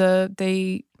transplant.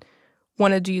 They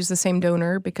wanted to use the same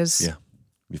donor because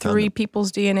 3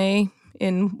 people's DNA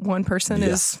in one person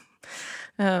is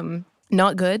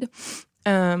not good.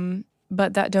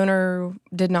 But that donor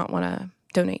did not want to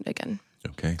donate again.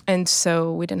 Okay. And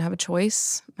so we didn't have a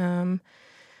choice.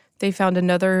 They found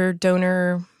another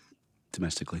donor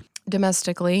Domestically,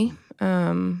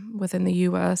 within the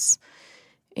U.S.,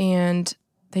 and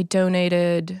they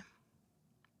donated.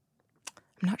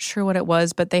 I'm not sure what it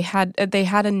was, but they had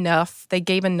enough. They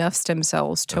gave enough stem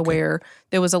cells to where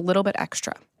there was a little bit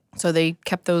extra, so they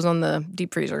kept those on the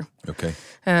deep freezer. Okay.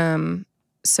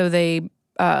 So they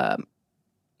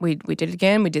we did it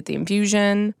again. We did the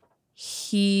infusion.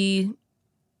 He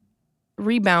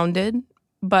rebounded,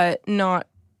 but not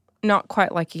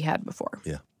quite like he had before.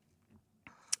 Yeah.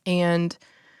 And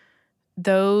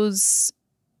those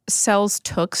cells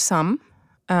took some,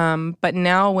 but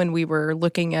now when we were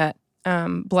looking at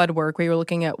blood work, we were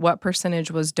looking at what percentage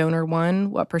was donor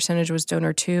 1, what percentage was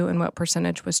donor 2, and what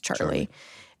percentage was Charlie.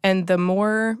 And the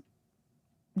more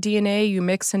DNA you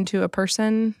mix into a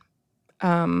person,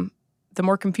 the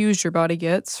more confused your body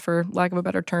gets, for lack of a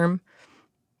better term,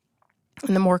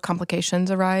 and the more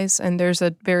complications arise. And there's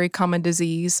a very common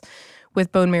disease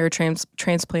with bone marrow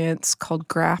transplants called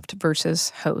graft versus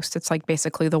host. It's like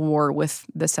basically the war with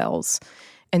the cells.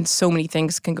 And so many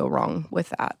things can go wrong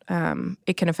with that.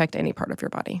 It can affect any part of your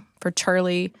body. For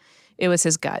Charlie, it was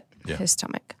his gut, his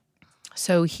stomach.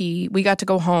 So we got to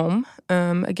go home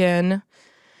again,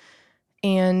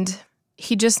 and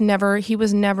he was never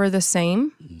the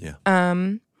same. Yeah.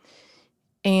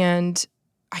 And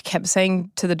I kept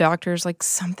saying to the doctors, like,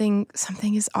 something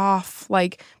is off,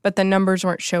 like, but the numbers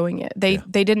weren't showing it. They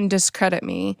didn't discredit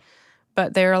me,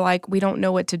 but they're like, we don't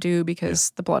know what to do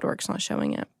because the blood work's not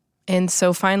showing it. And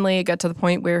so finally it got to the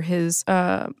point where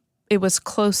it was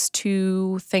close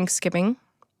to Thanksgiving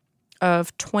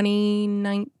of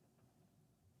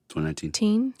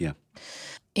 2019. Yeah.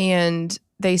 And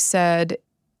they said,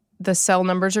 the cell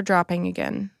numbers are dropping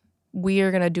again. We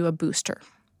are going to do a booster.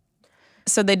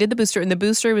 So they did the booster, and the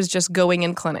booster was just going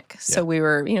in clinic. So we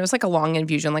were, it was like a long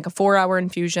infusion, like a 4-hour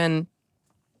infusion.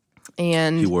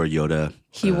 And he wore a Yoda.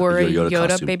 He wore a Yoda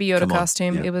costume. Baby Yoda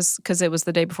costume. Yeah. It was because it was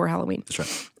the day before Halloween. That's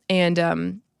right. And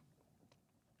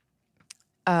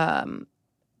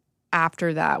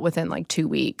after that, within like 2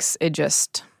 weeks, it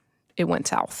went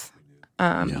south.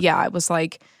 It was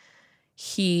like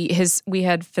we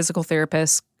had physical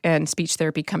therapists and speech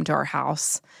therapy come to our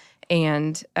house,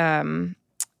 and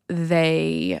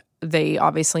they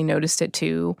obviously noticed it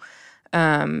too.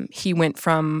 He went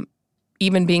from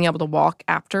even being able to walk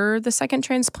after the second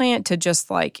transplant to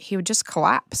just like he would just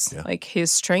collapse. Yeah. Like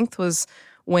his strength was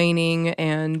waning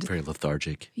and very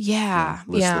lethargic. Yeah.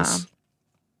 Listless.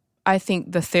 I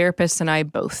think the therapist and I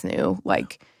both knew,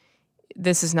 like,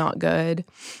 this is not good.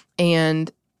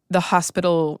 And the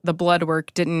hospital, the blood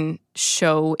work didn't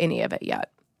show any of it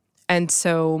yet. And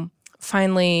so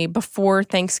finally, before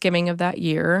Thanksgiving of that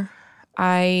year,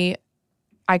 I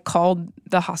called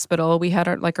the hospital. We had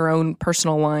our own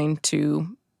personal line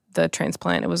to the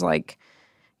transplant. It was like,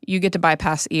 you get to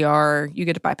bypass ER, you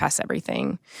get to bypass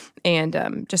everything.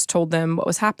 And just told them what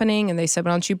was happening. And they said,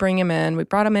 why don't you bring him in? We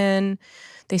brought him in.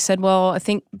 They said, well, I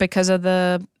think because of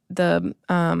the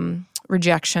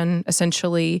rejection,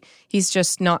 essentially, he's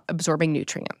just not absorbing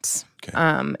nutrients. Okay.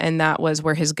 And that was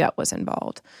where his gut was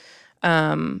involved.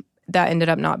 That ended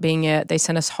up not being it. They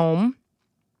sent us home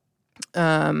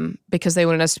because they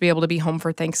wanted us to be able to be home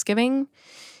for Thanksgiving.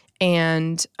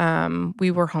 And we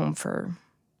were home for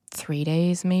 3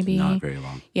 days, maybe. Not very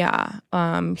long. Yeah.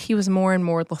 He was more and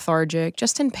more lethargic,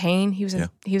 just in pain. He was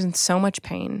in so much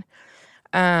pain.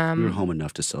 We were home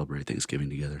enough to celebrate Thanksgiving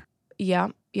together. Yeah.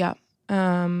 It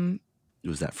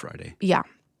was that Friday. Yeah.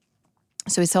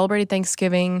 So we celebrated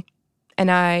Thanksgiving, and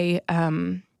I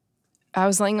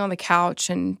was laying on the couch,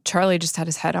 and Charlie just had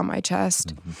his head on my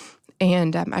chest. Mm-hmm.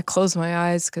 And I closed my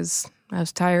eyes because I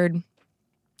was tired.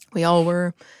 We all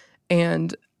were.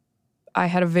 And I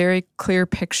had a very clear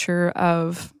picture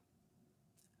of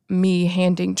me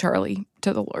handing Charlie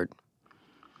to the Lord.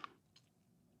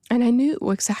 And I knew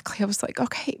exactly. I was like,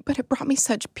 okay, but it brought me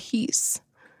such peace.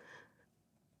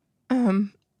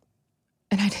 And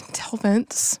I didn't tell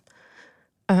Vince.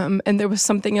 And there was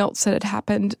something else that had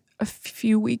happened a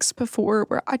few weeks before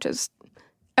where I just,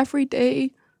 every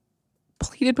day,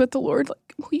 pleaded with the Lord,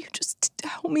 like, will you just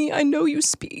tell me? I know you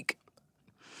speak.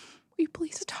 Will you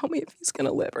please tell me if he's going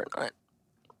to live or not?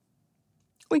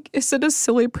 Like, is it a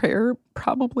silly prayer?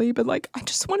 Probably, but like, I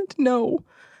just wanted to know.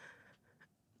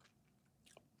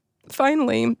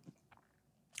 Finally,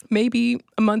 maybe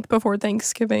a month before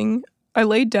Thanksgiving, I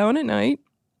laid down at night,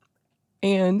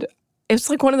 and it's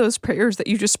like one of those prayers that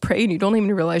you just pray and you don't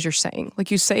even realize you're saying.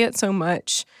 Like, you say it so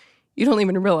much, you don't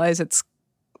even realize it's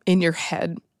in your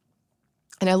head.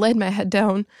 And I laid my head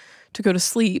down to go to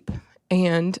sleep,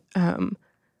 and I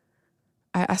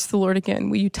asked the Lord again,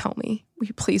 will you tell me? Will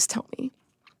you please tell me?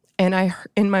 And I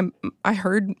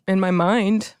heard in my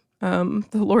mind, the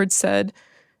Lord said,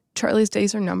 Charlie's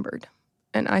days are numbered.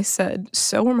 And I said,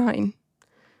 so are mine.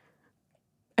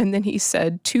 And then he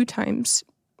said 2 times,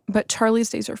 but Charlie's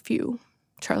days are few.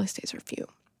 Charlie's days are few.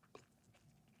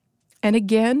 And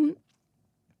again,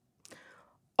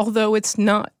 although it's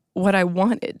not what I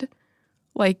wanted,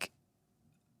 like,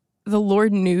 the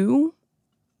Lord knew,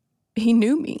 he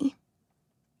knew me.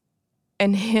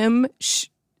 And him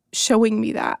showing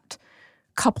me that,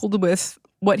 coupled with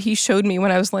what he showed me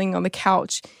when I was laying on the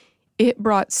couch, it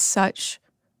brought such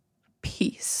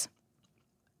peace.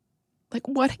 Like,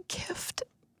 what a gift.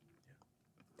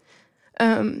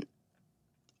 And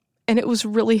it was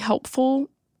really helpful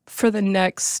for the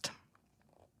next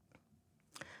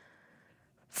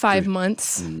 5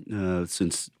 months.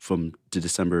 Since from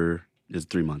December is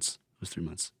 3 months. It was 3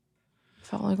 months.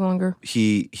 Felt like longer.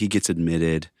 He gets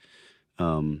admitted.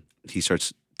 He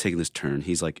starts taking this turn.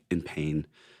 He's like in pain.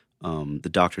 The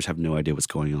doctors have no idea what's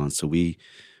going on. So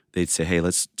they'd say, hey,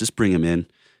 let's just bring him in.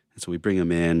 And so we bring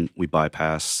him in. We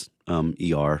bypass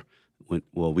ER.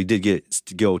 We did get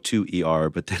to go to ER,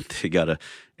 but then they got an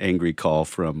angry call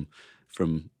from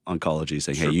oncology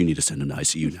saying, hey, you need to send him to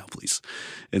ICU now, please.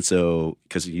 And so,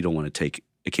 because you don't want to take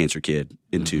a cancer kid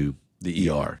into the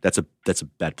ER. That's a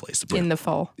bad place to put him. In the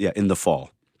fall. Yeah, in the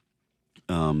fall.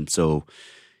 So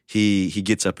he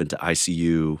gets up into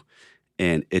ICU,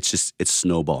 and it's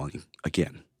snowballing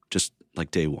again, just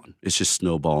like day one. It's just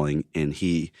snowballing, and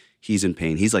he's in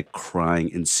pain. He's like crying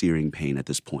in searing pain at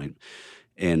this point.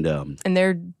 And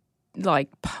they're like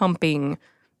pumping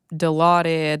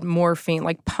Dilaudid, morphine,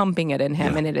 like pumping it in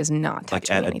him, and it is not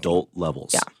touching like at anything. adult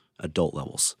levels. Yeah. Adult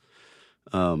levels.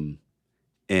 And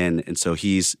so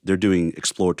they're doing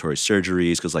exploratory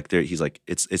surgeries because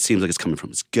it seems like it's coming from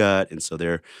his gut, and so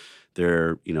they're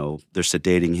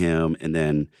sedating him, and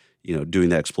then doing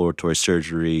that exploratory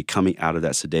surgery, coming out of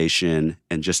that sedation,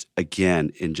 and just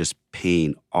again in just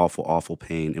pain, awful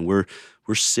pain, and we're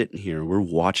sitting here and we're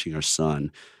watching our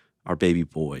son, our baby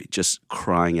boy, just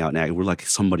crying out and agony. We're like,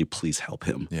 somebody please help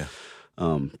him. Yeah.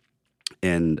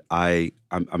 And I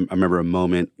remember a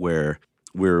moment where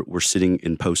we're sitting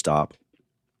in post-op,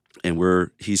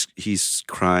 and he's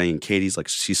crying. Katie's like,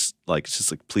 she's like, just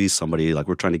like, please somebody, like,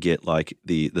 we're trying to get like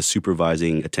the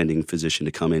supervising attending physician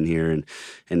to come in here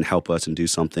and help us and do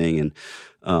something. And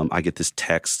I get this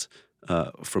text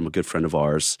from a good friend of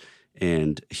ours,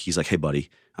 and he's like, hey buddy,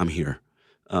 I'm here.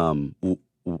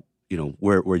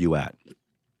 Where are you at?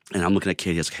 And I'm looking at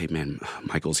Katie. I was like, hey, man,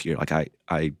 Michael's here. Like,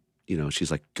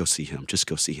 she's like, go see him. Just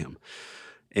go see him.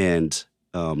 And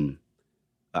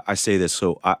I say this.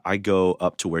 So I go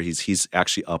up to where he's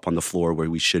actually up on the floor where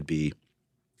we should be.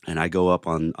 And I go up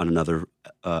on another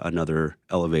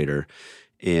elevator,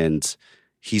 and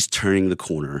he's turning the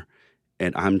corner,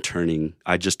 and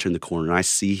I just turned the corner, and I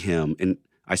see him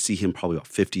probably about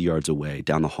 50 yards away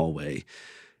down the hallway,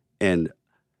 and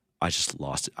I just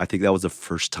lost it. I think that was the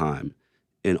first time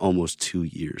in almost 2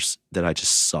 years that I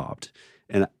just sobbed.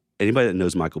 And anybody that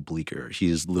knows Michael Bleeker,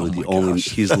 he's literally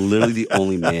the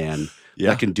only man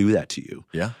that can do that to you.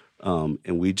 Yeah. And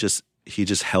he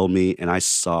just held me, and I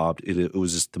sobbed. And it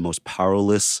was just the most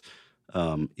powerless,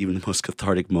 even the most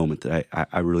cathartic moment that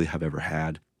I really have ever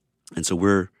had. And so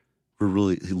we're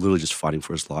literally just fighting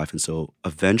for his life. And so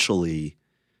eventually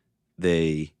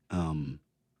they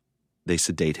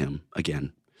sedate him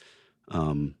again.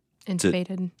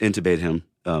 Intubate him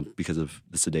because of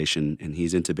the sedation, and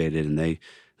he's intubated, and they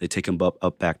take him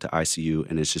up back to ICU,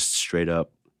 and it's just straight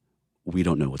up, we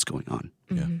don't know what's going on.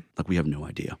 Yeah. Like, we have no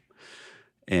idea.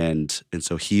 And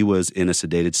so he was in a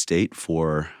sedated state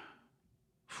for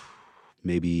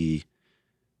maybe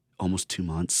almost 2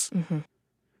 months.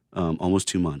 Almost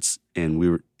 2 months. And we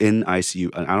were in ICU.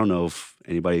 And I don't know if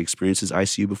anybody experiences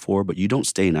ICU before, but you don't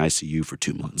stay in ICU for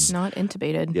 2 months. Not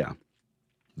intubated. Yeah.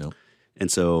 No. And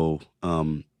so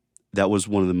that was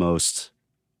one of the most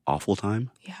awful time.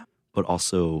 Yeah. But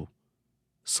also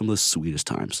some of the sweetest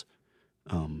times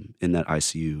in that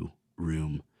ICU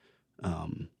room.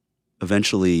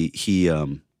 Eventually, he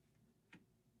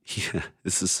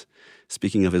this is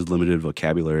speaking of his limited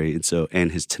vocabulary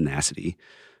and his tenacity.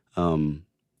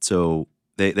 So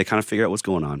they kind of figure out what's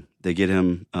going on. They get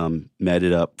him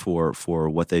medded up for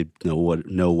what they know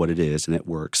what it is, and it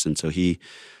works. And so they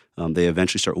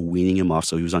eventually start weaning him off.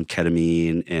 So he was on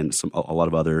ketamine and a lot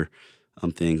of other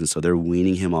things, and so they're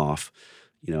weaning him off.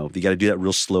 You got to do that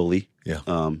real slowly.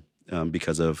 Yeah.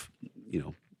 Because of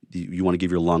you want to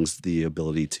give your lungs the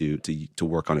ability to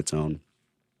work on its own.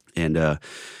 And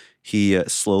he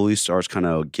slowly starts kind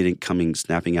of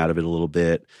snapping out of it a little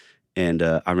bit. And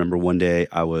I remember one day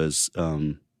I was,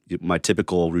 my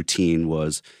typical routine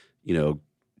was,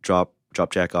 drop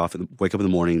Jack off, wake up in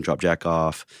the morning, drop Jack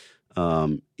off.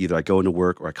 Either I go into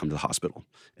work or I come to the hospital.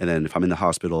 And then if I'm in the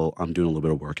hospital, I'm doing a little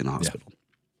bit of work in the hospital.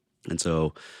 Yeah. And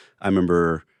so I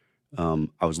remember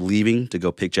I was leaving to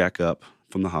go pick Jack up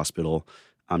from the hospital.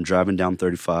 I'm driving down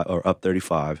 35 or up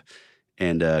 35,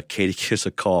 and Katie gives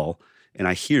a call, and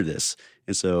I hear this.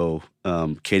 And so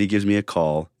Katie gives me a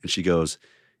call, and she goes,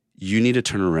 "You need to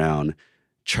turn around.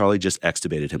 Charlie just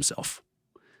extubated himself."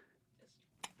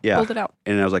 Yeah. Hold it out.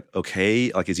 And I was like,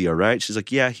 okay, like, is he all right? She's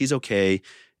like, yeah, he's okay.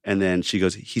 And then she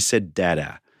goes, he said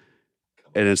dada.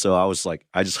 And then so I was like,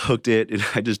 I just hooked it, and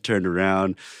I just turned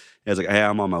around. And I was like, hey,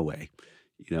 I'm on my way,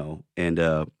 and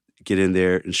get in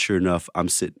there, and sure enough, I'm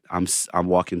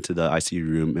walking to the ICU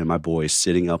room, and my boy is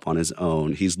sitting up on his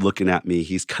own. He's looking at me.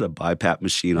 He's got a BiPAP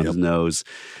machine on his nose,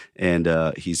 and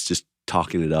he's just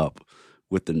talking it up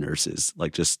with the nurses,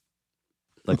 like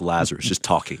Lazarus, just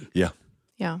talking. Yeah.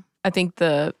 Yeah. I think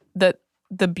the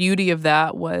beauty of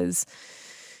that was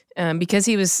because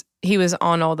he was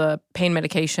on all the pain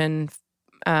medication,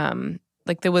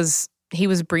 he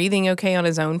was breathing okay on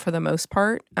his own for the most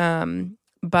part,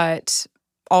 but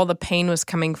all the pain was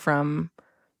coming from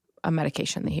a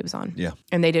medication that he was on. Yeah.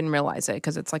 And they didn't realize it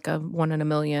because it's like a 1 in a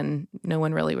million. No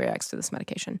one really reacts to this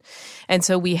medication. And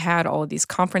so we had all of these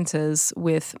conferences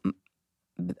with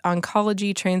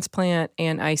oncology, transplant,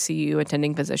 and ICU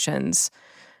attending physicians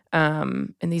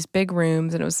in these big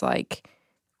rooms. And it was like,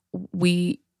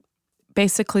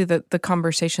 basically the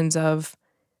conversations of,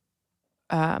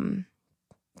 at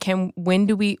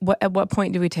what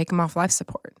point do we take him off life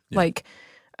support? Yeah.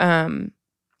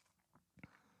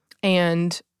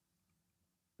 And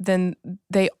then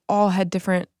they all had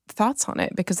different thoughts on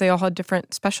it because they all had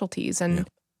different specialties. And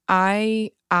yeah.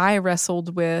 I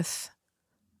wrestled with,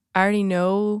 I already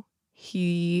know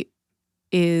he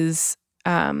is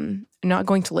not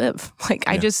going to live.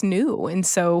 I just knew. And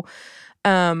so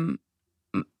I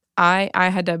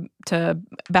had to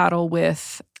battle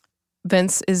with,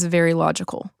 Vince is very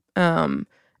logical. And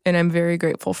I'm very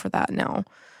grateful for that now.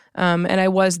 And I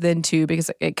was then too,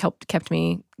 because it kept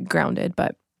me grounded.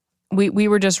 But we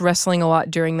were just wrestling a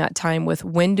lot during that time with,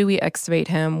 when do we extubate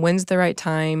him? When's the right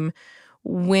time?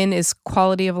 When is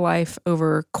quality of life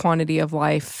over quantity of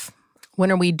life?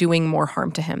 When are we doing more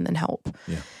harm to him than help?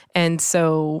 Yeah. And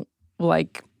so,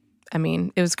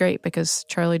 it was great because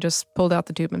Charlie just pulled out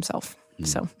the tube himself. Mm.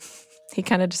 So he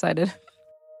kind of decided.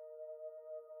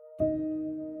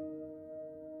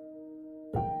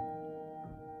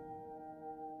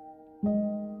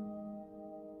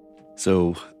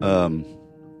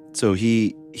 So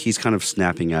he's kind of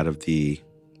snapping out of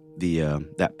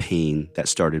that pain that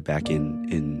started back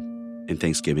in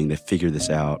Thanksgiving. They figured this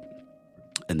out,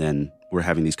 and then we're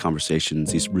having these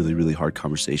conversations, these really, really hard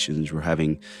conversations. We're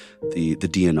having the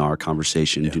DNR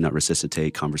conversation, do not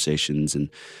resuscitate conversations, and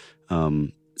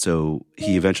so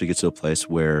he eventually gets to a place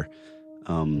where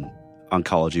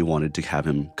oncology wanted to have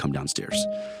him come downstairs.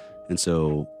 And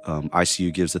so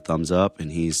ICU gives a thumbs up,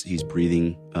 and he's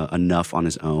breathing enough on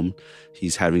his own.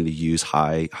 He's having to use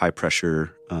high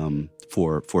pressure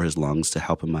for his lungs to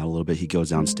help him out a little bit. He goes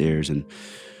downstairs, and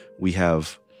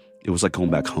it was like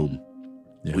going back home.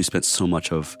 Yeah. We spent so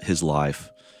much of his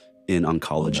life in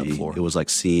oncology. It was like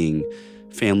seeing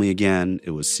family again.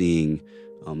 It was seeing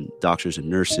doctors and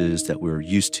nurses that we were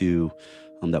used to,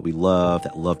 that we love,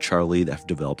 that love Charlie, that have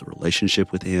developed a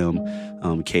relationship with him.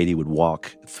 Katie would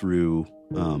walk through,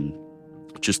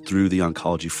 just through the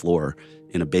oncology floor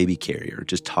in a baby carrier,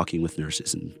 just talking with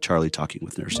nurses, and Charlie talking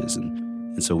with nurses.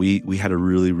 And so we had a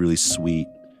really, really sweet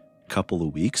couple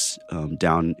of weeks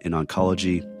down in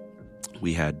oncology.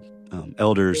 We had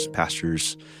elders,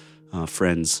 pastors,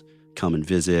 friends come and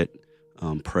visit,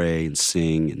 pray and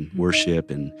sing and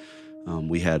worship. And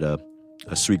we had a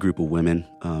sweet group of women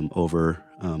over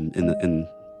in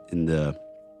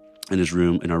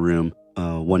our room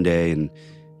one day, and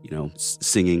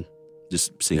singing.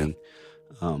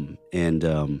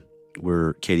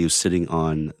 Where Katie was sitting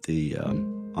on the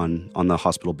on the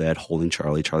hospital bed holding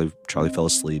Charlie. Charlie fell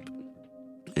asleep,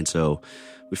 and so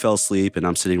we fell asleep, and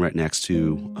I'm sitting right next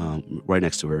to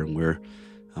her, and we're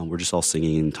just all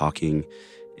singing and talking.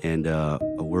 And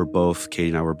Katie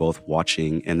and I were both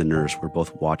watching, and the nurse were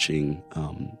both watching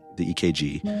the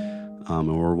EKG,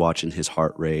 and we're watching his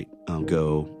heart rate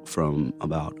go from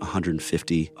about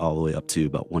 150 all the way up to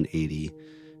about 180,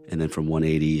 and then from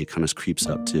 180 it kind of creeps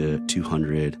up to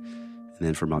 200, and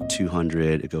then from about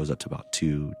 200 it goes up to about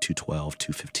 212,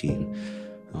 215.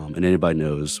 And anybody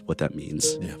knows what that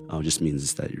means. Yeah. It just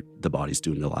means that the body's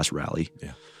doing the last rally.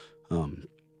 Yeah. On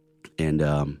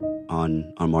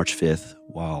March 5th,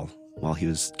 while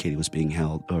Katie was being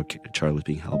held, or Charlie was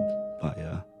being held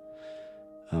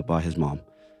by his mom,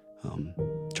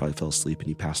 Charlie fell asleep and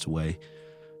he passed away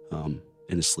in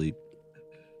his sleep.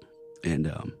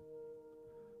 And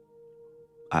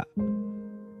I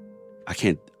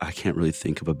can't really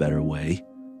think of a better way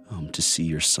to see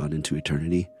your son into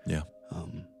eternity. Yeah.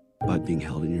 By being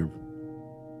held in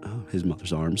his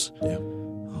mother's arms. Yeah.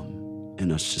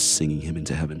 And us just singing him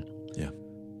into heaven. Yeah.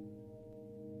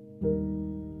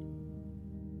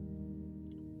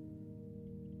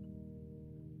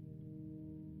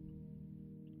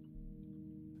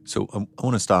 So I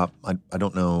want to stop. I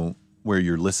don't know where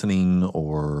you're listening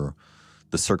or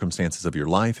the circumstances of your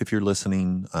life if you're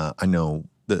listening. I know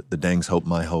the Dang's hope,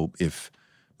 my hope,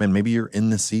 maybe you're in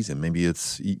this season. Maybe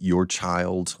it's your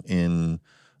child in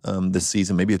this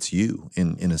season. Maybe it's you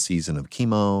in a season of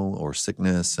chemo or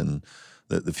sickness, and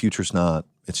the future's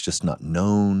it's just not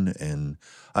known. And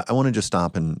I want to just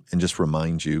stop and just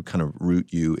remind you, kind of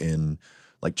root you in,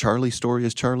 like, Charlie's story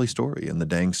is Charlie's story, and the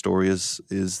Dang story is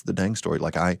the Dang story.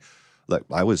 I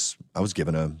was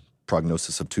given a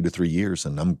prognosis of 2 to 3 years,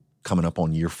 and I'm coming up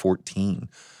on year 14.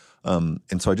 And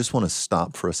so I just want to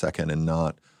stop for a second and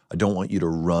I don't want you to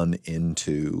run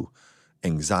into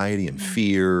anxiety and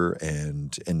fear,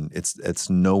 and it's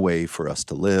no way for us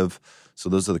to live. So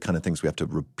those are the kind of things we have to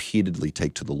repeatedly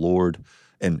take to the Lord.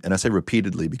 And I say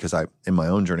repeatedly because in my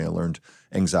own journey I learned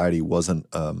anxiety wasn't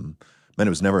it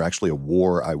was never actually a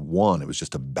war I won. It was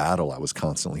just a battle I was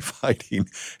constantly fighting,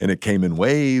 and it came in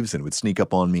waves and it would sneak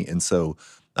up on me. And so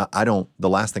the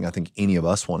last thing I think any of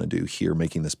us want to do here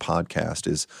making this podcast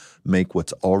is make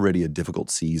what's already a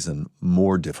difficult season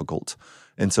more difficult.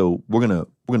 And so we're gonna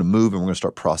move, and we're gonna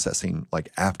start processing,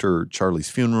 like, after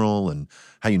Charlie's funeral and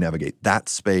how you navigate that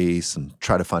space and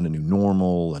try to find a new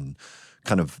normal, and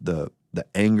kind of the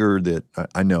anger that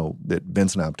I know that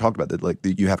Vince and I have talked about, that, like,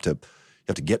 that you have to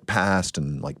get past,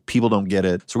 and, like, people don't get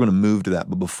it. So we're gonna move to that.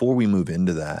 But before we move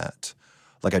into that,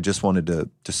 like, I just wanted to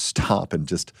stop and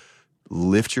just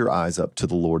lift your eyes up to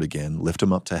the Lord again, lift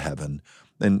them up to heaven,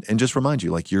 and just remind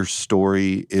you, like, your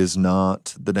story is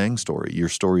not the Dang story. Your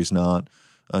story is not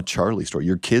Charlie's story.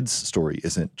 Your kid's story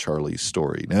isn't Charlie's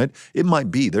story. Now, it might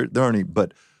be. There aren't any,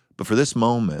 but for this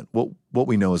moment, what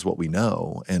we know is what we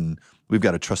know, and we've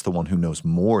got to trust the one who knows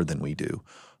more than we do.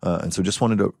 And so just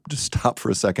wanted to just stop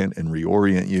for a second and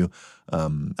reorient you.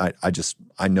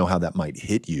 I know how that might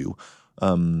hit you.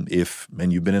 If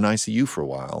you've been in ICU for a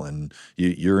while, and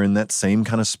you're in that same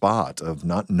kind of spot of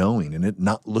not knowing and it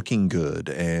not looking good,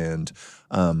 and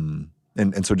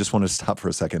And so just want to stop for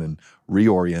a second and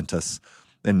reorient us,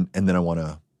 and then I want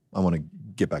to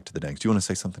get back to the Danks. Do you want to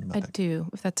say something about I that? do,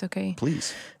 if that's okay.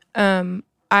 Please.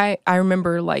 I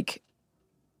remember like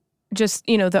just,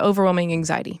 the overwhelming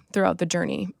anxiety throughout the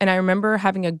journey. And I remember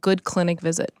having a good clinic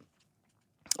visit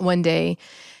one day,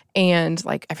 and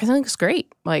like everything looks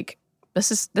great. Like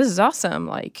this is awesome.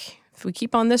 Like if we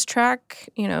keep on this track,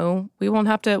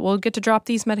 we'll get to drop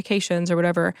these medications or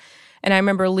whatever. And I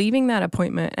remember leaving that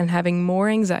appointment and having more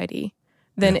anxiety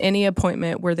than any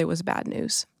appointment where there was bad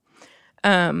news.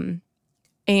 And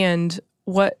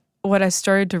what I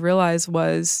started to realize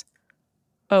was,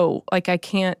 like I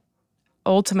cannot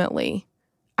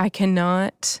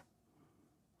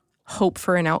hope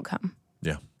for an outcome.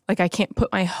 Yeah. Like I can't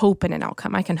put my hope in an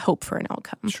outcome. I can hope for an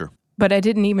outcome. Sure. But I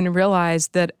didn't even realize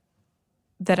that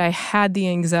I had the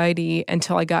anxiety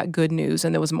until I got good news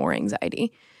and there was more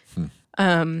anxiety.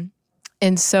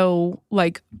 And so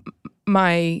like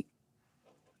my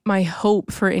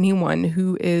hope for anyone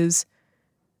who is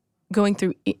going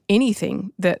through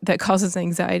anything that causes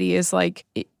anxiety is like,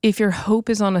 if your hope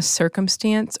is on a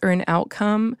circumstance or an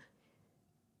outcome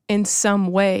in some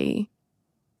way,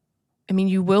 I mean,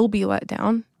 you will be let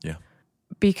down. Yeah.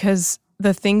 Because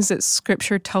the things that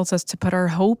Scripture tells us to put our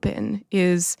hope in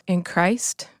is in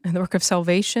Christ and the work of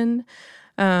salvation,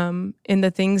 in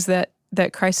the things that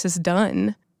Christ has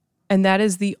done. And that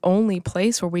is the only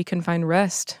place where we can find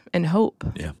rest and hope.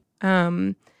 Yeah.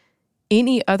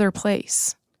 Any other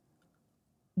place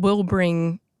will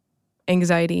bring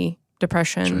anxiety,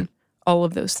 depression, all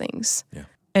of those things. Yeah.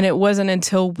 And it wasn't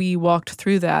until we walked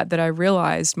through that I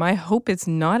realized my hope is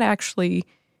not actually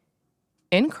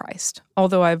in Christ.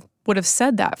 Although I would have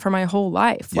said that for my whole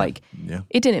life. Yeah. Like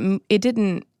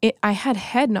I had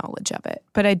head knowledge of it,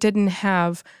 but I didn't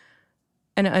have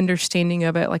an understanding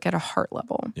of it like at a heart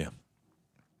level. Yeah.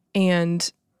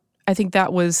 And I think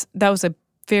that was a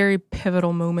very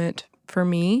pivotal moment for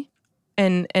me.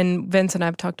 And Vince and I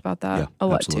have talked about that a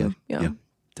lot absolutely. too. Yeah,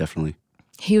 definitely.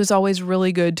 He was always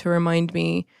really good to remind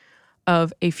me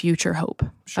of a future hope,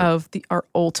 of our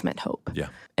ultimate hope. Yeah.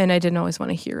 And I didn't always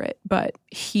want to hear it, but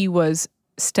he was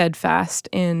steadfast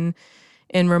in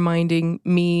reminding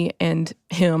me and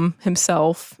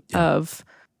himself of,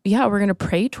 we're going to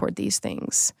pray toward these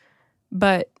things,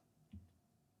 but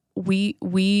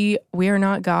we are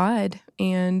not God,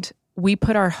 and we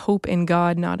put our hope in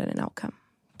God, not in an outcome.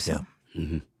 So. Yeah.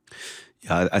 Mm-hmm.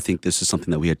 Yeah, I think this is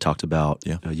something that we had talked about,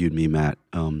 you and me, Matt,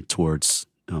 towards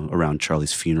around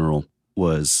Charlie's funeral,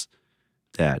 was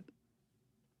that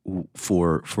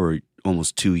for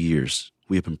almost 2 years,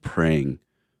 we have been praying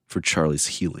for Charlie's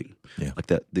healing. Yeah. Like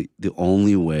that, the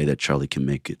only way that Charlie can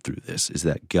make it through this is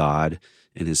that God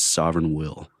in his sovereign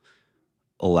will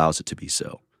allows it to be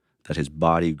so. That his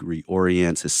body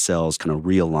reorients, his cells kind of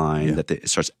realign, that it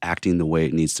starts acting the way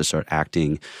it needs to start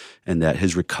acting, and that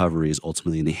his recovery is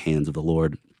ultimately in the hands of the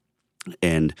Lord.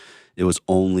 And it was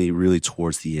only really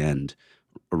towards the end,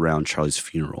 around Charlie's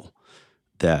funeral,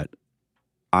 that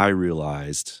I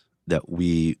realized that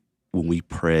when we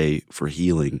pray for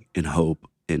healing and hope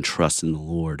and trust in the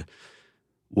Lord,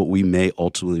 what we may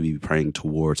ultimately be praying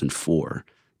towards and for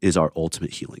is our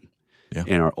ultimate healing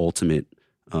and our ultimate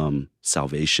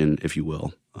salvation, if you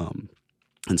will.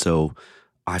 And so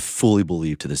I fully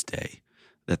believe to this day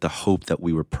that the hope that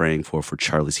we were praying for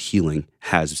Charlie's healing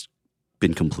has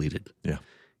been completed. Yeah.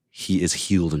 He is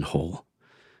healed and whole.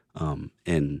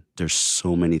 And there's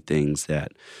so many things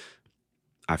that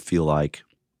I feel like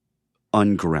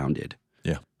ungrounded.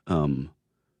 Yeah.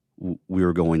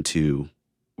 We're going to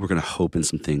hope in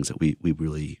some things that we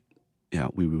really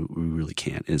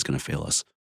can't, and it's going to fail us.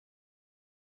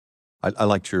 I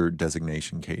liked your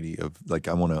designation, Katie, of like,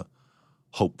 I want to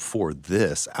hope for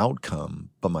this outcome,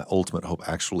 but my ultimate hope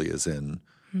actually is in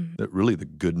really the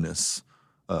goodness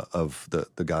of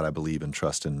the God I believe and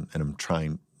trust in, and I'm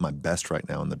trying my best right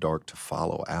now in the dark to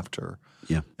follow after.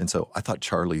 Yeah. And so I thought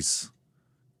Charlie's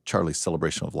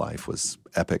celebration of life was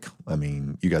epic. I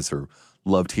mean, you guys are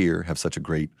loved here, have such a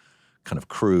great kind of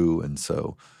crew, and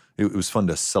so it was fun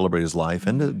to celebrate his life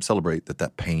and to celebrate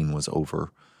that pain was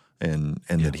over. And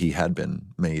that he had been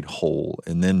made whole.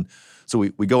 And then, so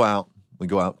we go out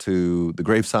to the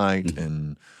gravesite,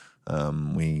 and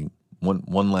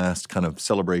one last kind of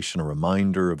celebration, a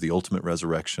reminder of the ultimate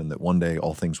resurrection, that one day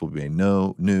all things will be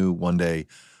new. One day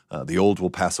the old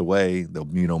will pass away. There'll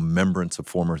be remembrance of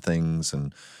former things,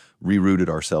 and rerouted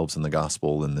ourselves in the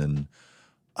gospel. And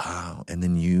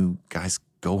then you guys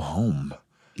go home.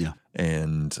 Yeah.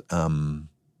 And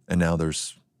now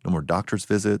there's no more doctor's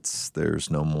visits. There's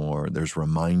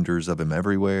reminders of him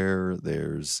everywhere.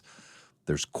 There's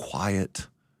quiet.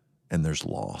 and there's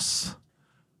loss.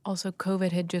 Also,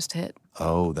 COVID had just hit.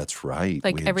 Oh, that's right.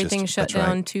 Like everything shut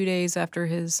down 2 days after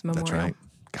his memorial. That's right.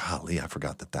 Golly, I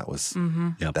forgot that was,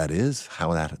 Yep. that is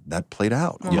how that played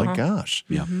out. Oh my gosh.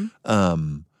 Yeah.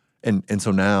 And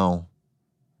so now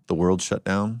the world's shut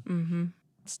down. Mm-hmm.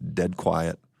 It's dead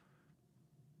quiet.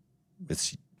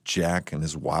 It's Jack and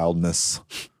his wildness,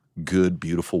 good,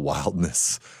 beautiful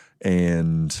wildness,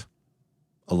 and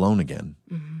alone again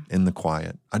in the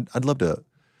quiet. I'd love to.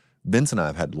 Vince and I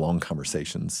have had long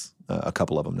conversations, a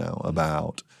couple of them now,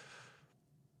 about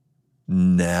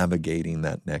navigating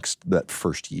that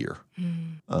first year.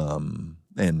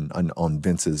 And on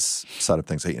Vince's side of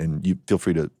things, and you feel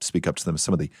free to speak up to them,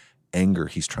 some of the anger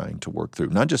he's trying to work through,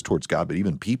 not just towards God, but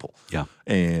even people. Yeah.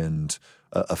 And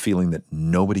a feeling that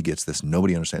nobody gets this,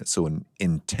 nobody understands. So an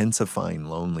intensifying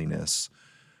loneliness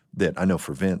that I know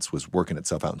for Vince was working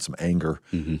itself out in some anger,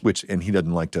 and he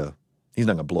doesn't like to, he's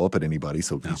not going to blow up at anybody,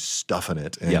 so he's stuffing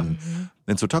it. And,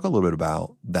 and so talk a little bit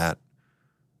about that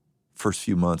first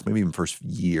few months, maybe even first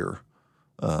year,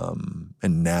 and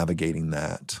navigating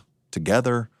that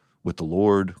together with the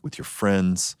Lord, with your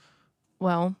friends.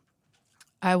 Well,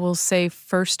 I will say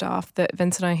first off that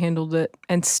Vince and I handled it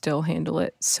and still handle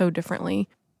it so differently.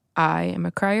 I am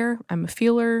a crier. I'm a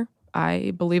feeler.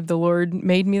 I believe the Lord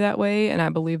made me that way, and I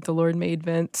believe the Lord made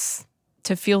Vince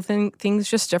to feel things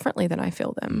just differently than I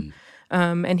feel them.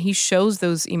 And he shows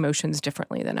those emotions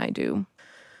differently than I do.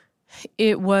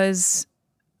 It was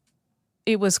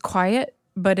quiet,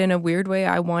 but in a weird way,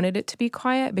 I wanted it to be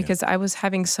quiet because I was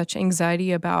having such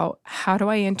anxiety about how do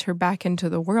I enter back into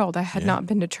the world? I had not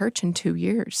been to church in 2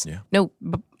 years. Yeah. No,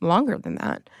 longer than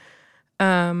that.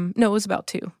 No, it was about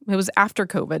 2. It was after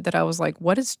COVID that I was like,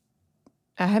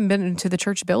 I haven't been into the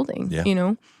church building,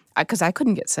 because I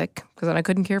couldn't get sick because I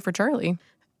couldn't care for Charlie.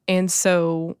 And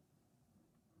so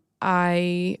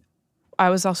I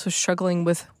was also struggling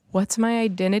with what's my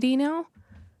identity now?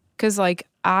 Because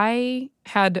I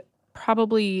had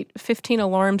probably 15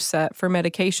 alarms set for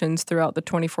medications throughout the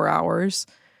 24 hours,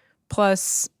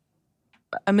 plus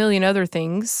a million other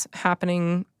things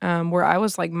happening where I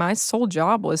was my sole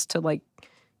job was to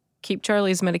keep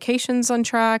Charlie's medications on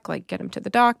track, get him to the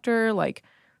doctor.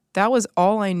 That was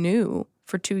all I knew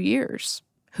for 2 years.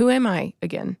 Who am I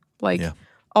again?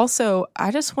 Also,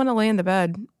 I just want to lay in the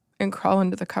bed and crawl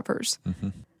into the covers.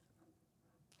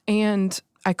 And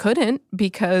I couldn't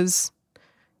because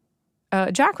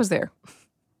Jack was there,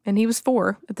 and he was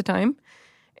 4 at the time,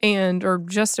 or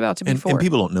just about to be 4. And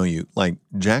people don't know you.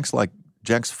 Jack's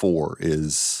 4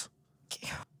 is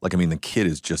the kid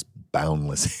is just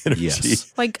boundless energy.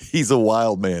 Yes. He's a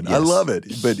wild man. Yes. I love it.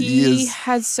 But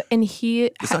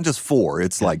it's not just 4.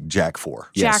 It's Jack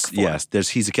 4. Yes, Jack 4. yes.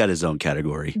 He's got his own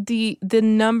category. The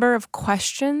number of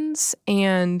questions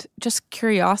and just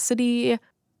curiosity,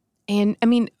 and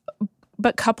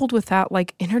but coupled with that,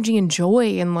 energy and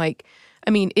joy, and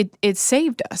it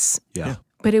saved us. Yeah.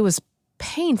 But it was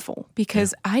painful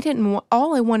because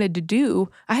all I wanted to do,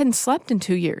 I hadn't slept in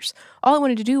 2 years. All I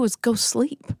wanted to do was go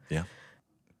sleep. Yeah.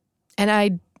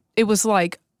 And it was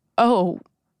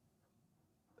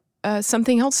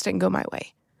something else didn't go my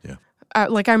way. Yeah. I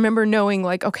remember knowing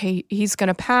okay, he's going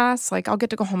to pass. I'll get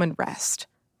to go home and rest.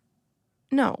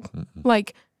 No,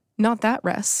 not that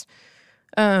rest.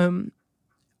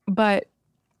 But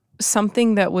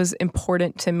something that was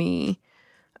important to me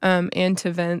and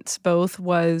to Vince both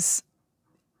was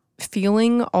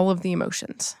feeling all of the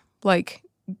emotions. Like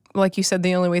you said,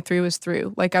 the only way through is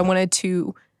through. I wanted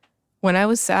to, when I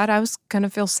was sad, I was going to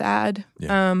feel sad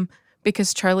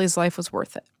because Charlie's life was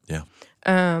worth it. Yeah.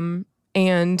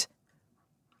 And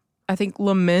I think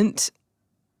lament,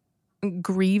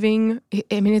 grieving,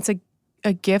 it's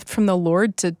a gift from the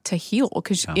Lord to heal,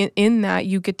 because in that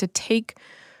you get to take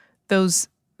those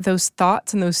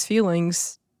thoughts and those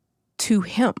feelings to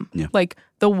Him,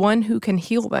 the one who can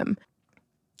heal them.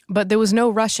 But there was no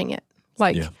rushing it.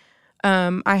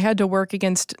 I had to work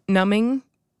against numbing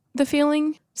the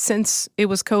feeling. Since it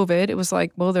was COVID, it was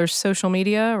there's social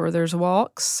media, or there's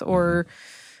walks, or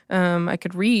I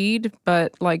could read,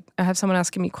 but I have someone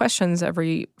asking me questions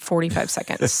every 45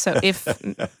 seconds. So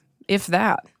if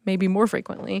that, maybe more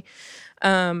frequently.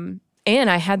 And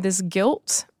I had this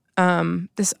guilt,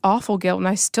 this awful guilt, and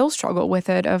I still struggle with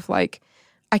it of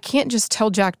I can't just tell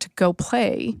Jack to go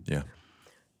play. Yeah.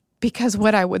 Because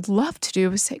what I would love to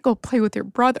do is say, go play with your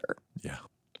brother. Yeah.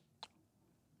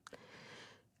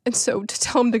 And so to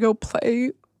tell him to go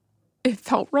play, it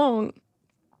felt wrong.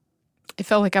 It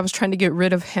felt like I was trying to get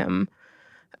rid of him.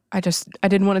 I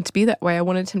didn't want it to be that way. I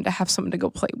wanted him to have someone to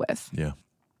go play with. Yeah.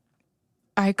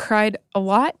 I cried a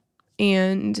lot,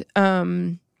 and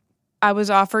I was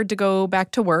offered to go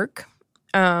back to work.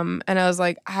 And I was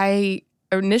like,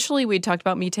 initially we talked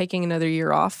about me taking another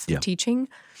year off teaching,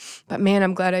 but man,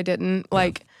 I'm glad I didn't.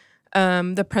 Like,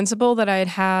 the principal that I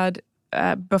had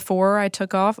before I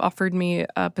took off offered me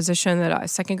a position, a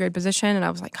second grade position. And I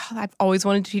was like, oh, I've always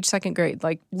wanted to teach second grade.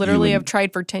 Like literally I've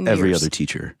tried for 10 years. Every other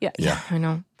teacher. Yeah, I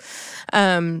know.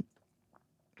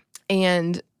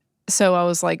 And so I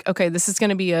was like, okay, this is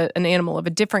going to be an animal of a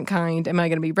different kind. Am I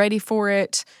going to be ready for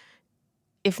it?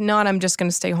 If not, I'm just going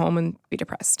to stay home and be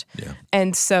depressed. Yeah.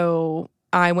 And so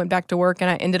I went back to work and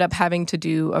I ended up having to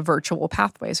do a virtual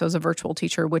pathway. So I was a virtual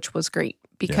teacher, which was great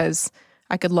because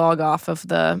I could log off of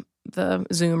the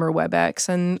Zoom or WebEx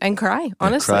and cry,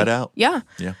 honestly. Cried out. Yeah.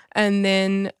 And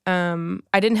then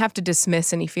I didn't have to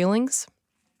dismiss any feelings.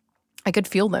 I could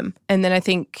feel them. And then I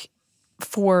think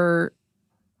for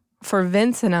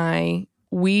Vince and I,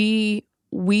 we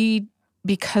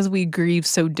because we grieve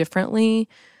so differently,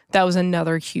 that was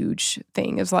another huge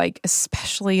thing. Is like,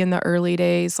 especially in the early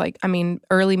days, like, I mean,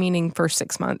 early meaning first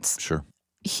 6 months. Sure.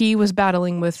 He was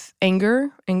battling with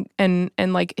anger and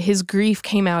like his grief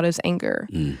came out as anger.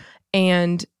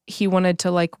 And he wanted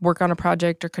to like work on a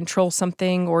project or control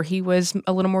something, or he was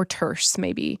a little more terse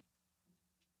maybe.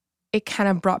 It kind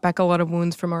of brought back a lot of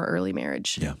wounds from our early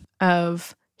marriage. Yeah.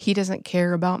 Of he doesn't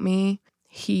care about me.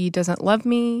 He doesn't love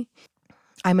me.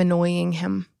 I'm annoying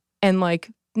him. And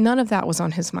like none of that was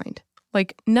on his mind.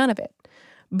 Like none of it.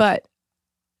 But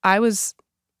I was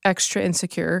extra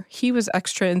insecure. He was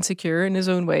extra insecure in his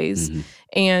own ways.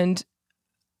 And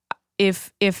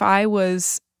if I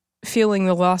was feeling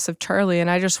the loss of Charlie and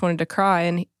I just wanted to cry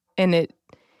and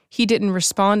he didn't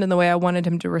respond in the way I wanted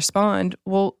him to respond,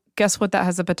 well, guess what that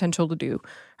has the potential to do?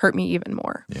 Hurt me even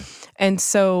more. Yeah. And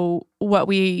so what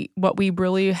we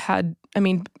really had, I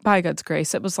mean, by God's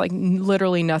grace, it was like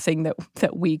literally nothing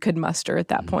that we could muster at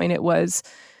that point. It was,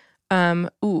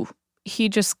 he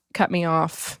just cut me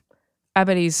off. I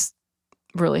bet he's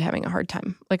really having a hard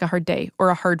time, like a hard day or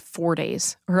a hard 4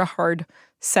 days or a hard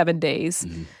 7 days.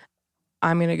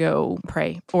 I'm going to go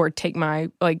pray or take my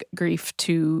like grief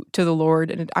to the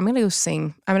Lord, and I'm going to go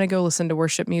sing. I'm going to go listen to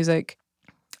worship music.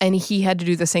 And he had to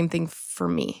do the same thing for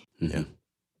me. Yeah.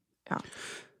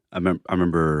 I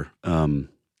remember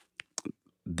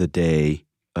the day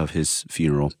of his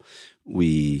funeral,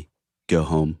 we go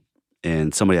home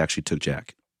and somebody actually took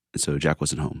Jack. And so Jack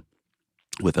wasn't home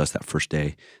with us that first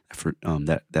day,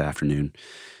 that afternoon.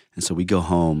 And so we go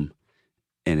home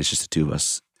and it's just the two of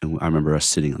us. And I remember us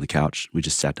sitting on the couch. We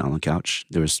just sat down on the couch.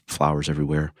 There was flowers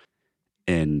everywhere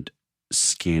and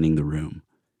scanning the room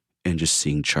and just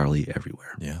seeing Charlie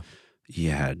everywhere. Yeah. He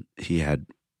had,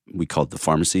 we called the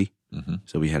pharmacy.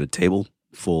 So we had a table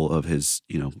full of his,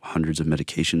 hundreds of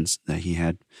medications that he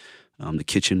had. The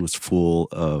kitchen was full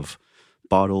of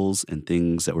bottles and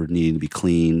things that were needing to be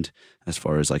cleaned as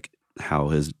far as like how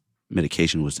his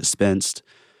medication was dispensed.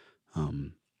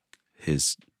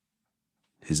 His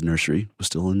nursery was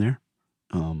still in there.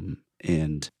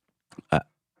 And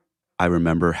I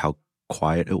remember how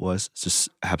quiet it was. It's just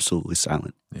absolutely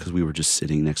silent because we were just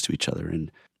sitting next to each other.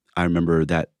 And I remember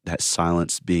that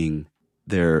silence being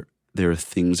there. There are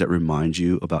things that remind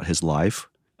you about his life.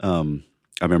 I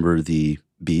remember the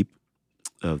beep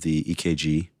of the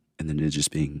EKG and then it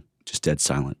just being just dead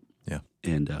silent. Yeah.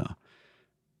 And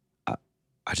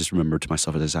I just remember to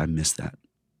myself as I missed that.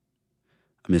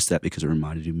 I missed that because it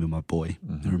reminded me of my boy.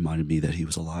 It reminded me that he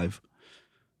was alive.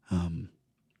 And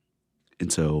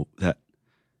so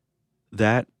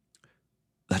that's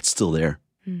still there.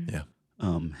 Yeah.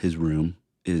 His room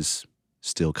is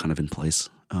still kind of in place.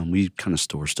 We kind of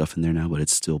store stuff in there now, but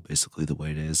it's still basically the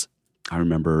way it is. I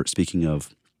remember, speaking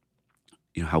of,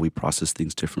 how we process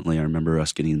things differently, I remember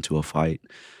us getting into a fight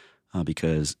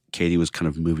because Katie was kind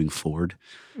of moving forward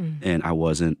and I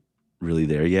wasn't really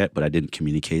there yet, but I didn't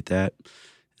communicate that.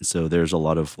 And so there's a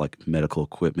lot of like medical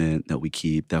equipment that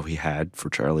we had for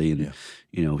Charlie. And,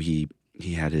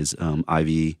 he had his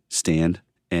IV stand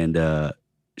and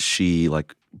she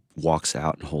like walks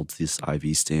out and holds this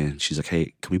IV stand. She's like,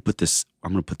 hey, can we put this,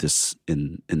 I'm going to put this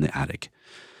in the attic.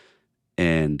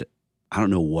 And I don't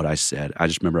know what I said. I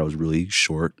just remember I was really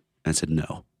short and I said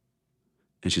no.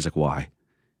 And she's like, why?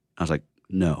 I was like,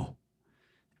 no.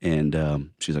 And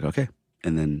she's like, okay.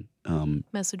 And then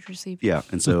message received. Yeah.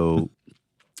 And so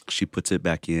she puts it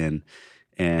back in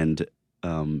and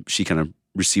she kind of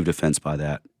received offense by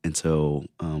that. And so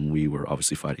we were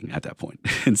obviously fighting at that point.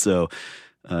 And so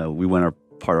we went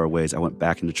our ways. I went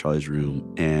back into Charlie's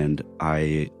room and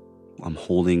I'm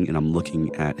holding and I'm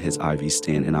looking at his IV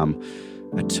stand and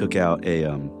I took out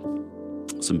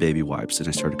some baby wipes and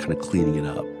I started kind of cleaning it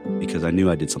up because I knew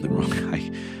I did something wrong.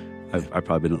 I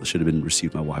probably should have been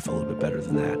received my wife a little bit better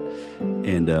than that.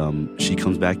 And she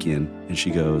comes back in and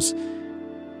she goes,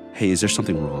 "Hey, is there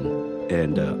something wrong?"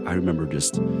 And I remember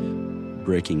just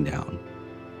breaking down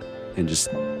and just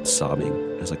sobbing.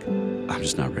 I was like, I'm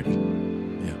just not ready.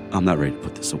 Yeah. I'm not ready to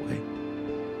put this away.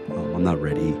 I'm not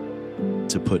ready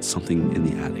to put something in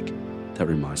the attic that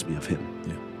reminds me of him.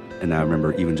 Yeah. And I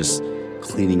remember even just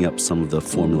cleaning up some of the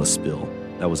formula spill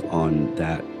that was on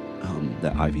that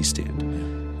IV stand,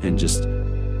 and just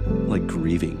like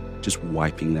grieving, just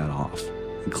wiping that off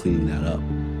and cleaning that up.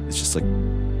 It's just like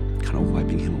kind of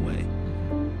wiping him away.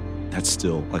 That's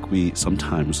still like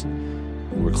sometimes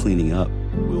when we're cleaning up,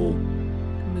 we'll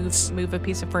move a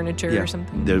piece of furniture or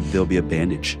something. There'll be a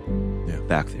bandage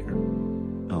back there,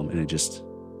 and it just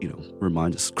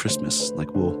reminds us Christmas. Like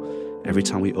every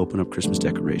time we open up Christmas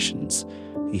decorations,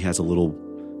 he has a little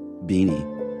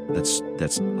beanie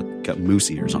that's got moose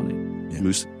ears on it,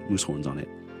 moose horns on it,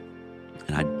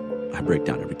 and I break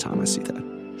down every time I see that.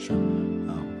 Sure.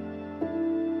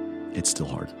 It's still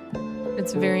hard.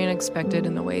 It's very unexpected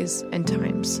in the ways and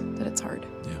times that it's hard.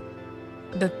 Yeah.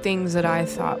 The things that I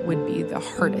thought would be the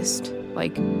hardest,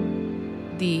 like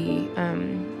the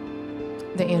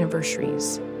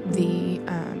anniversaries, the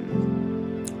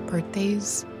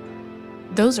birthdays,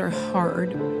 those are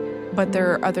hard, but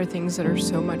there are other things that are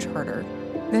so much harder.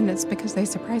 Then it's because they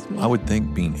surprised me. I would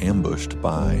think being ambushed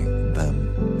by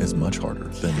them is much harder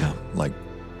than like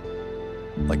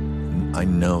I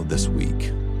know this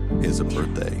week is a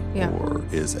birthday or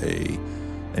is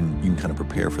and you can kind of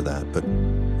prepare for that, but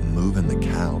moving the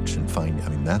couch and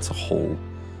that's a whole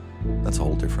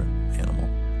different animal.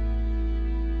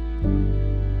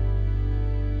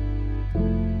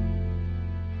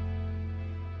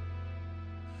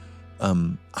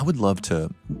 I would love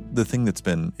to, the thing that's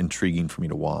been intriguing for me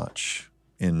to watch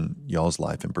in y'all's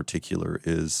life in particular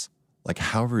is like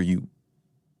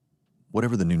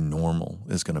whatever the new normal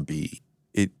is going to be,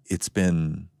 it's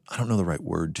been, I don't know the right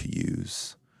word to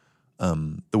use.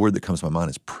 The word that comes to my mind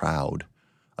is proud.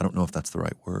 I don't know if that's the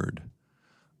right word.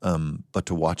 But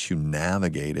to watch you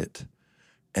navigate it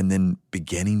and then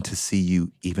beginning to see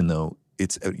you, even though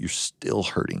you're still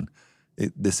hurting,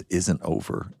 this isn't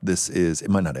over. It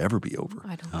might not ever be over.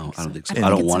 I don't think so. I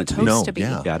don't want it to be. No,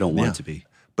 yeah, I don't want it to be.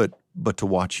 But to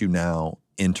watch you now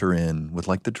enter in with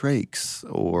like the Drakes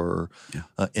or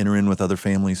enter in with other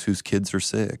families whose kids are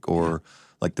sick or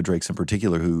like the Drakes in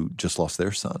particular who just lost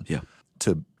their son. Yeah.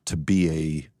 To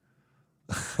be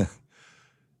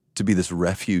to be this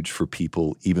refuge for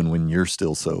people even when you're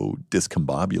still so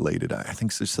discombobulated. I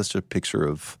think it's such a picture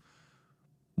of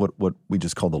what we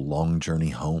just call the long journey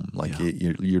home. Like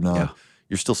you're not,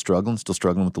 you're still struggling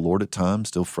with the Lord at times,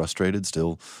 still frustrated,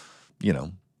 still,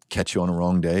 catch you on a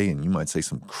wrong day and you might say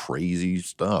some crazy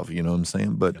stuff, you know what I'm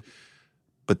saying?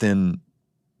 But then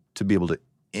to be able to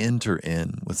enter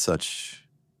in with such,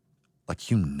 like,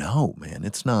 man,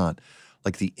 it's not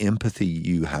like the empathy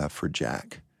you have for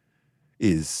Jack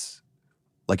is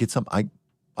like, it's something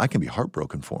I can be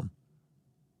heartbroken for him,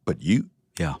 but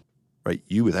right?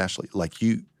 You with Ashley, like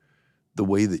the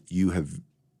way that you have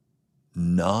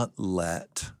not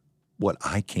let what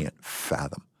I can't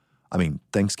fathom. I mean,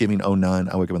 Thanksgiving 2009,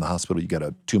 I wake up in the hospital, you got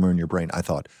a tumor in your brain. I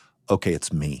thought, okay,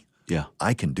 it's me. Yeah.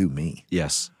 I can do me.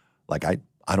 Yes. Like I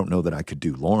don't know that I could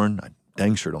do Lauren. I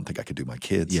dang sure don't think I could do my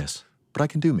kids. Yes. But I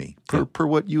can do me per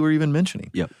what you were even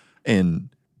mentioning. Yep. And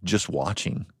just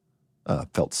watching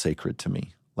felt sacred to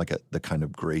me, like the kind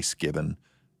of grace given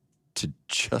to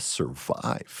just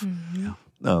survive. Mm-hmm. Yeah.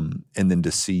 And then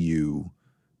to see you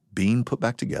being put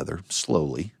back together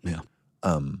slowly,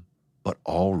 but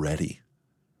already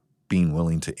being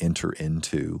willing to enter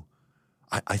into,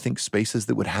 I think, spaces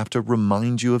that would have to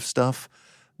remind you of stuff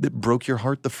that broke your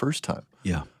heart the first time.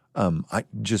 Yeah. I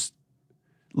just,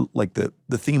 like the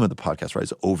theme of the podcast, right,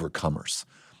 is overcomers.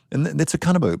 And it's a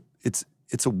kind of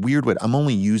it's a weird way. I'm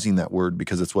only using that word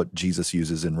because it's what Jesus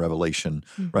uses in Revelation,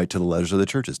 right, to the letters of the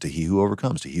churches, to he who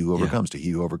overcomes, to he who overcomes, to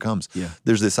he who overcomes. Yeah.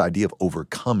 There's this idea of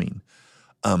overcoming.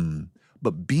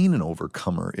 But being an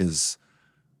overcomer is,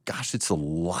 gosh, it's a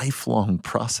lifelong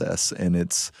process. And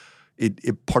it's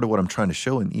part of what I'm trying to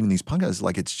show in even these podcasts,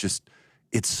 like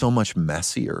it's so much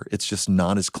messier. It's just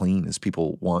not as clean as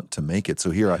people want to make it.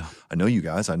 So here, I know you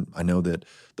guys. I know that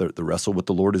the wrestle with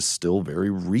the Lord is still very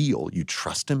real. You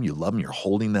trust him. You love him. You're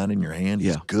holding that in your hand.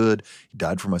 He's good. He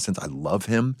died for my sins. I love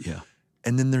him. Yeah.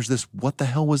 And then there's this, what the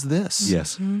hell was this?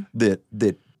 Yes.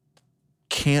 That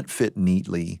can't fit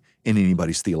neatly in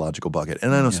anybody's theological bucket.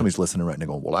 And I know somebody's listening right now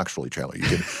going, well, actually, Chandler, you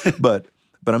did. but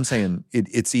I'm saying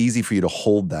it's easy for you to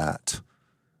hold that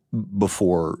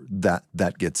before that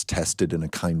gets tested in a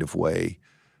kind of way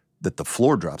that the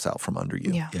floor drops out from under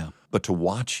you. Yeah. But to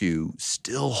watch you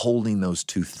still holding those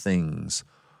two things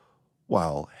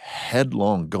while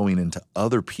headlong going into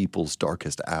other people's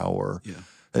darkest hour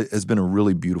has been a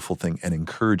really beautiful thing and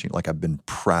encouraging. Like, I've been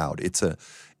proud. It's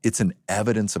an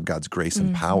evidence of God's grace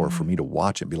and power for me to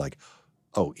watch it and be like,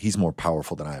 oh, he's more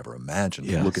powerful than I ever imagined.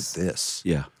 Yes. Look at this.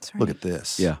 Yeah. That's right. Look at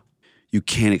this. Yeah. You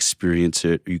can't experience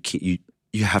it.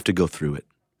 You have to go through it.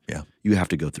 Yeah. You have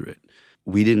to go through it.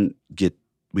 We didn't get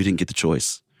the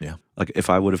choice. Yeah. Like, if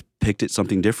I would have picked it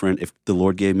something different, if the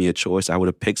Lord gave me a choice, I would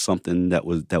have picked something that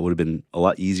would have been a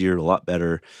lot easier, a lot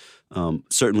better.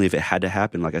 Certainly, if it had to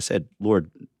happen, like I said, Lord,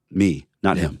 me,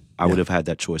 not him. I would have had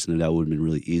that choice, and that would have been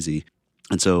really easy.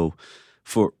 And so,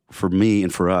 for me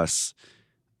and for us,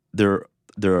 there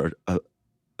are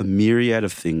a myriad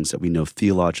of things that we know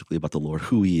theologically about the Lord,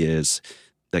 who He is,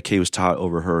 that Kay was taught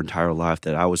over her entire life,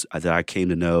 that I came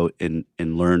to know and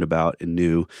learned about and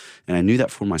knew, and I knew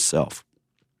that for myself.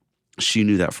 She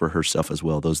knew that for herself as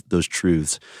well. Those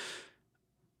truths.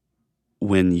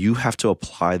 When you have to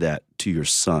apply that to your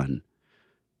son,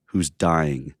 who's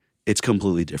dying, it's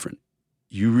completely different.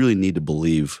 You really need to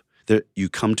believe that you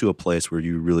come to a place where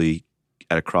you really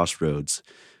at a crossroads,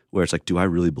 where it's like, do I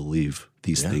really believe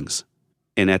these things?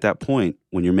 And at that point,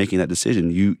 when you're making that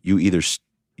decision, you either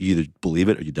believe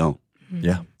it or you don't.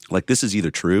 Yeah. Like, this is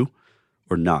either true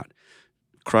or not.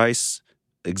 Christ's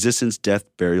existence, death,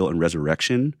 burial, and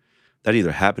resurrection, that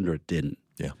either happened or it didn't.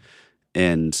 Yeah.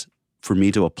 And for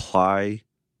me to apply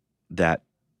that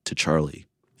to Charlie,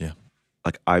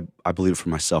 like, I believe it for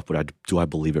myself, but do I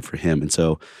believe it for him? And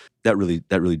so that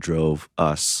really drove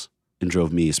us and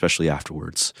drove me, especially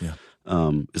afterwards. Yeah.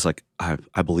 It's like,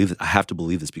 I believe that I have to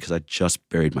believe this because I just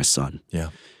buried my son. Yeah.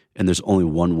 And there's only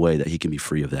one way that he can be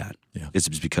free of that. Yeah. It's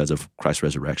because of Christ's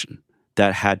resurrection.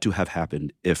 That had to have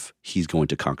happened if he's going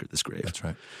to conquer this grave. That's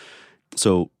right.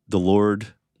 So the Lord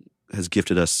has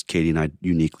gifted us, Katie and I,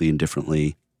 uniquely and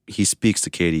differently. He speaks to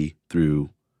Katie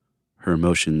through her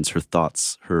emotions, her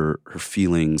thoughts, her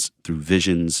feelings, through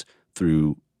visions,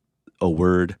 through a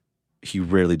word. He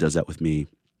rarely does that with me.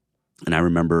 And I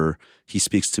remember he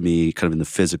speaks to me kind of in the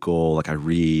physical, like I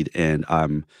read and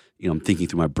I'm thinking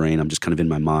through my brain. I'm just kind of in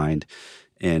my mind.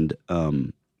 And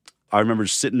I remember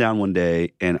just sitting down one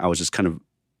day and I was just kind of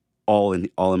all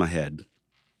in my head.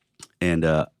 And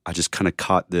I just kind of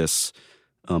caught this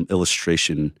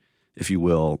illustration, if you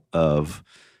will, of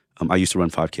I used to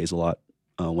run 5Ks a lot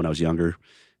when I was younger.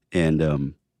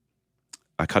 And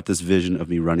I caught this vision of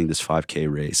me running this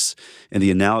 5K race. And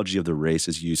the analogy of the race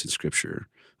is used in Scripture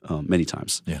many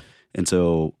times. Yeah. And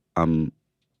so I'm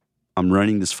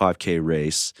running this 5K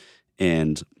race,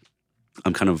 and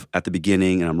I'm kind of at the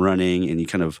beginning, and I'm running, and you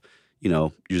kind of,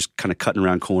 you're just kind of cutting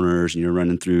around corners, and you're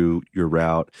running through your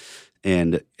route.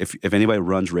 And if anybody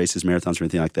runs races, marathons, or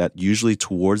anything like that, usually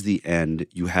towards the end,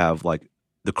 you have like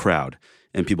the crowd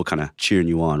and people kind of cheering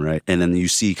you on, right? And then you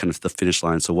see kind of the finish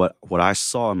line. So what I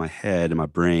saw in my head, in my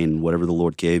brain, whatever the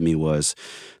Lord gave me, was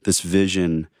this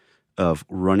vision of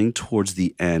running towards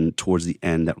the end,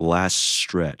 that last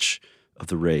stretch of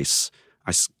the race.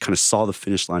 I kind of saw the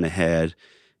finish line ahead,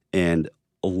 and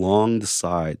along the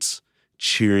sides,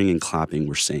 cheering and clapping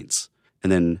were saints.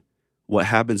 And then what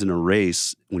happens in a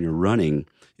race when you're running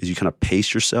is you kind of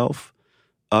pace yourself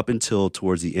up until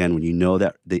towards the end, when you know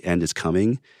that the end is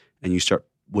coming, and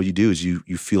what you do is you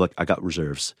feel like, I got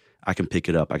reserves. I can pick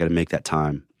it up. I got to make that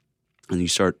time. And you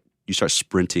start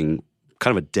sprinting,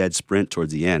 kind of a dead sprint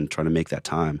towards the end, trying to make that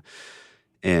time.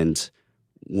 And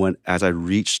as I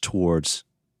reach towards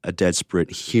a dead sprint,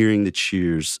 hearing the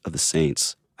cheers of the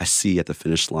saints, I see at the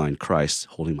finish line Christ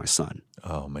holding my son.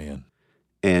 Oh, man.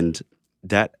 And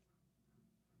that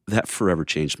forever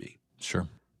changed me. Sure.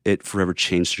 It forever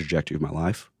changed the trajectory of my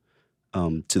life,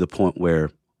 to the point where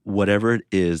whatever it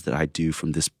is that I do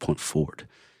from this point forward,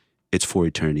 it's for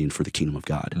eternity and for the kingdom of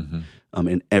God,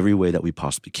 in every way that we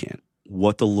possibly can.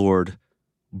 What the Lord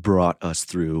brought us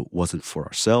through wasn't for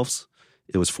ourselves.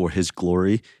 It was for His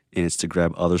glory, and it's to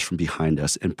grab others from behind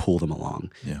us and pull them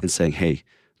along and saying, hey,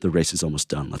 the race is almost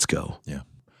done. Let's go. Yeah.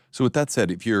 So with that said,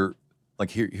 if you're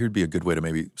like, here'd be a good way to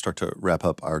maybe start to wrap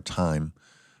up our time.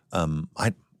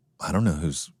 I don't know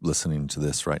who's listening to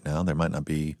this right now. There might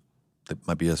be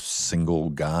a single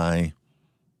guy,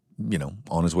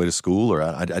 on his way to school, or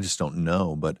I just don't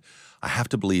know. But I have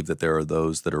to believe that there are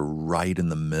those that are right in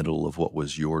the middle of what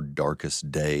was your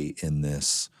darkest day in the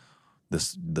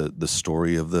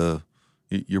story of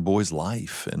your boy's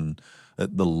life, and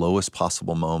the lowest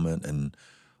possible moment. And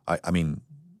I mean,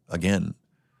 again,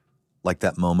 like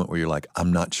that moment where you're like,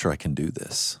 I'm not sure I can do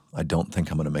this. I don't think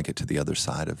I'm going to make it to the other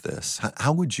side of this.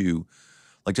 How would you,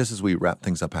 like just as we wrap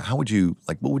things up, how would you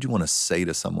what would you want to say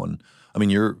to someone? I mean,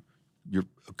 you're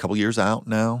a couple years out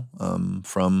now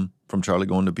from Charlie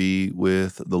going to be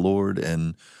with the Lord,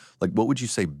 and like what would you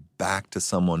say back to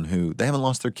someone who they haven't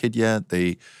lost their kid yet?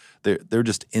 They're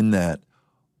just in that,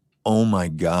 oh my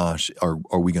gosh,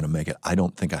 are we going to make it? I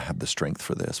don't think I have the strength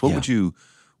for this. What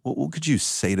could you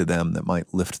say to them that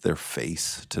might lift their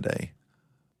face today?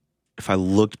 If I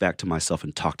looked back to myself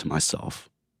and talked to myself,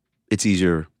 it's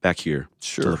easier back here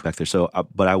to look back there. So,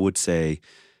 but I would say,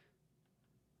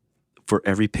 for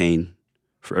every pain,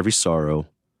 for every sorrow,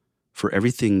 for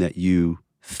everything that you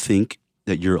think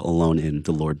that you're alone in,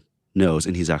 the Lord knows,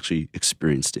 and He's actually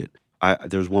experienced it.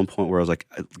 There was one point where I was like,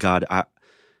 God, I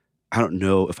don't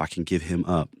know if I can give him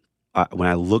up. When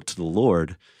I look to the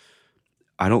Lord,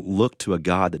 I don't look to a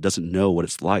God that doesn't know what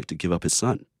it's like to give up his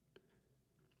son.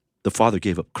 The Father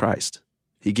gave up Christ.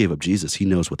 He gave up Jesus. He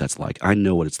knows what that's like. I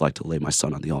know what it's like to lay my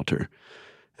son on the altar.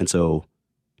 And so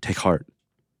take heart.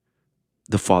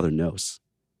 The Father knows.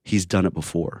 He's done it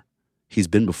before. He's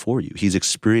been before you. He's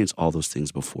experienced all those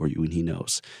things before you, and he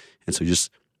knows. And so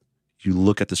you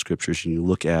look at the scriptures and you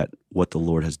look at what the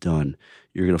Lord has done,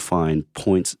 you're going to find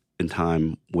points in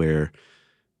time where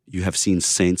you have seen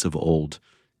saints of old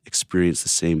experience the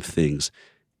same things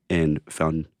and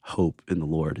found hope in the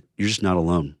Lord. You're just not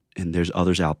alone. And there's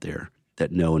others out there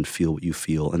that know and feel what you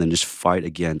feel, and then just fight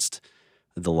against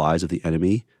the lies of the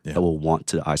enemy that will want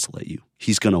to isolate you.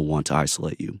 He's going to want to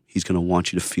isolate you. He's going to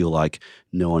want you to feel like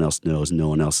no one else knows, no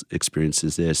one else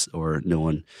experiences this, or no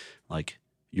one, like,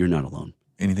 you're not alone.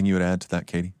 Anything you would add to that,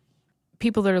 Katie?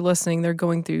 People that are listening, they're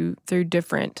going through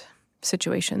different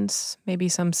situations, maybe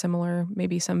some similar,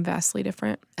 maybe some vastly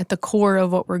different. At the core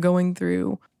of what we're going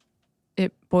through,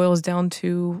 it boils down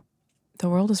to the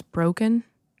world is broken,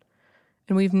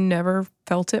 and we've never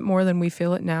felt it more than we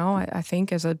feel it now. I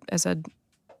think as a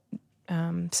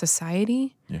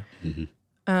society,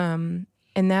 and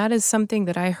that is something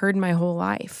that I heard my whole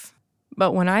life.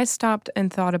 But when I stopped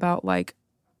and thought about, like,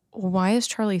 why is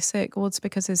Charlie sick? Well, it's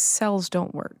because his cells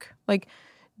don't work. Like,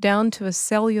 down to a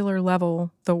cellular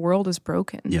level, the world is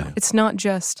broken. Yeah. It's not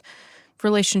just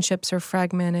relationships are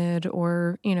fragmented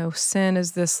or, sin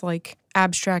is this, like,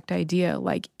 abstract idea.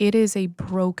 Like, it is a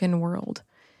broken world.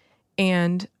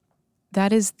 And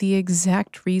that is the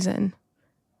exact reason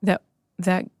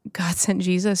that God sent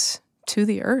Jesus to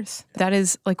the earth. That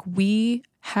is, like, we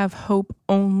have hope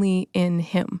only in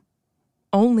Him.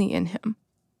 Only in Him.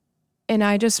 And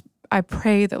I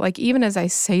pray that, like, even as I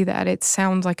say that, it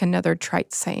sounds like another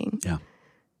trite saying. Yeah.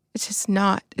 It's just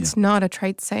not. It's not a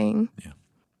trite saying. Yeah.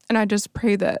 And I just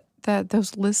pray that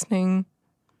those listening,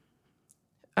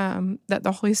 that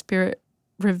the Holy Spirit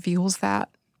reveals that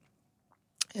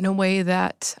in a way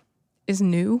that is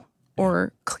new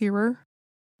or clearer.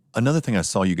 Another thing I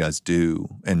saw you guys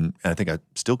do, and I think I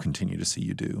still continue to see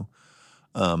you do,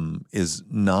 is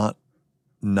not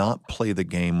play the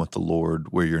game with the Lord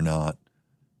where you're not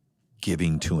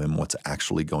giving to Him what's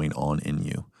actually going on in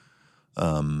you.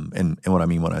 And what I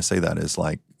mean when I say that is,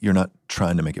 like, you're not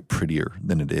trying to make it prettier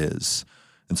than it is.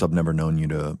 And so I've never known you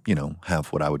to, have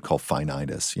what I would call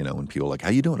finitis, when people are like, how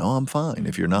you doing? Oh, I'm fine,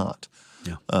 if you're not.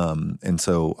 Yeah. And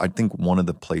so I think one of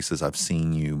the places I've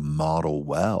seen you model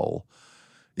well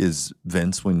is,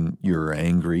 Vince, when you're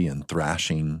angry and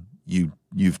thrashing,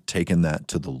 you've taken that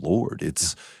to the Lord.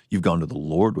 You've gone to the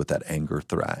Lord with that anger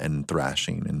and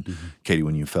thrashing. And Katie,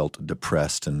 when you felt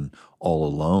depressed and all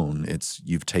alone,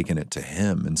 you've taken it to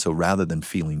Him. And so rather than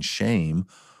feeling shame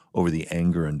over the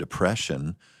anger and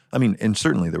depression, I mean, and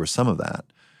certainly there was some of that,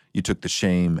 you took the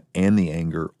shame and the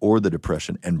anger or the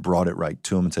depression and brought it right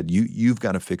to Him and said, you've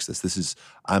got to fix this.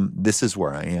 This is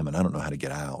where I am, and I don't know how to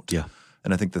get out. Yeah.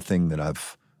 And I think the thing that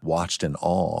I've watched in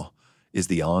awe is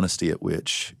the honesty at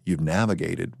which you've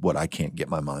navigated what I can't get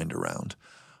my mind around.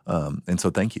 And so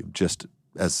thank you. Just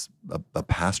as a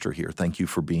pastor here, thank you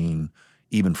for being,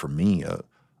 even for me,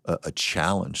 a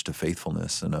challenge to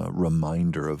faithfulness and a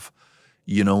reminder of,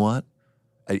 you know what?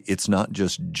 It's not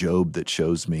just Job that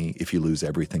shows me if you lose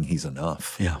everything, he's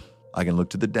enough. Yeah. I can look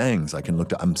to the Dangs.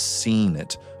 I'm seeing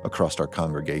it across our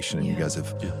congregation, and you guys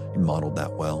have modeled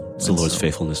that well. It's the Lord's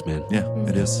faithfulness, man. Yeah,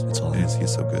 it is. It's all it is.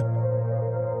 He's so good.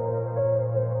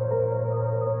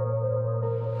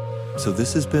 So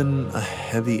this has been a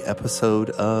heavy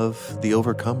episode of The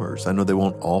Overcomers. I know they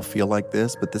won't all feel like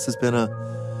this, but this has been a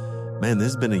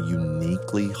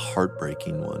uniquely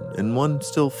heartbreaking one, and one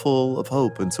still full of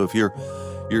hope. And so if you're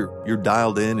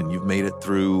dialed in and you've made it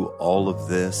through all of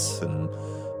this, and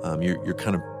you're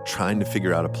kind of trying to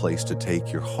figure out a place to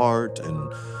take your heart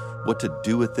and what to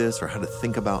do with this or how to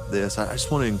think about this, I just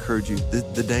want to encourage you.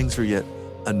 The Dangs are yet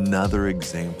another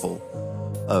example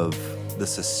of the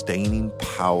sustaining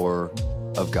power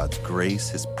of God's grace,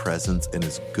 His presence, and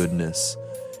His goodness,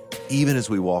 even as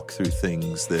we walk through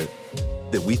things that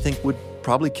we think would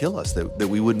probably kill us, that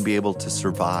we wouldn't be able to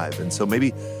survive. And so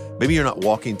maybe you're not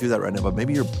walking through that right now, but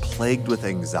maybe you're plagued with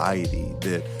anxiety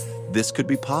that this could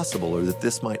be possible or that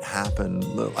this might happen.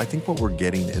 I think what we're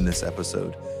getting in this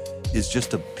episode is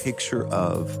just a picture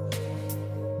of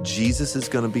Jesus is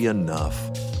going to be enough,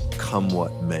 come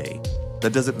what may.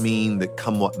 That doesn't mean that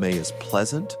come what may is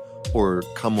pleasant or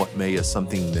come what may is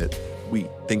something that we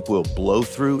think we'll blow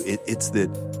through. It's that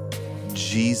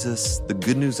Jesus, the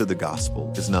good news of the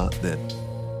gospel is not that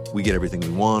we get everything we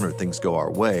want or things go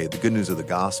our way. The good news of the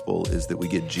gospel is that we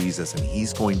get Jesus and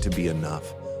He's going to be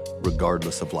enough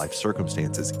regardless of life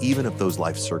circumstances, even if those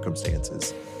life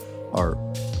circumstances are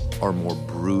more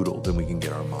brutal than we can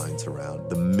get our minds around.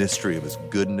 The mystery of His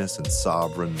goodness and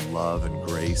sovereign love and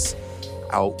grace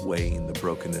outweighing the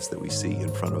brokenness that we see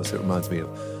in front of us. It reminds me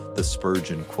of the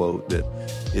Spurgeon quote that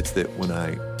it's that when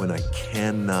I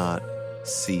cannot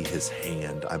see His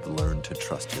hand, I've learned to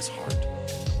trust His heart.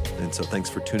 And so thanks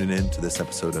for tuning in to this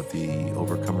episode of the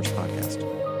Overcomers Podcast.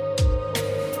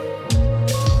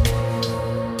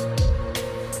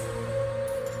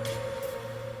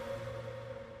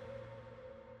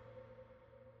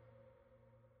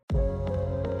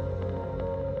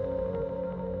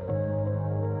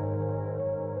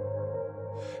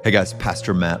 Hey guys,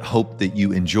 Pastor Matt. Hope that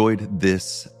you enjoyed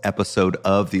this episode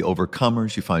of The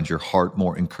Overcomers. You find your heart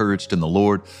more encouraged in the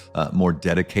Lord, more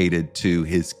dedicated to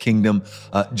His kingdom.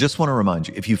 Just want to remind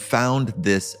you, if you found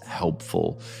this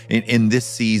helpful in this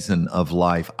season of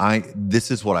life, this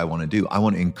is what I want to do. I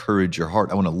want to encourage your heart.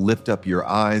 I want to lift up your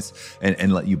eyes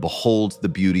and let you behold the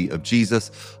beauty of Jesus.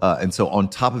 And so on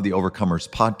top of The Overcomers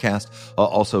podcast,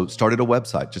 also started a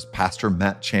website, just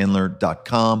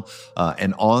pastormattchandler.com.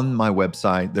 And on my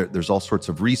website, there's all sorts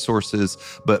of resources,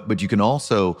 but you can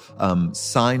also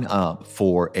sign up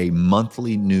for a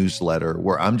monthly newsletter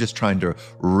where I'm just trying to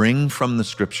wring from the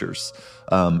scriptures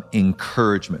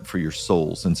encouragement for your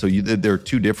souls. And so there are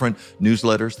two different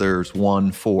newsletters. There's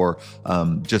one for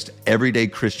just everyday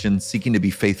Christians seeking to be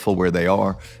faithful where they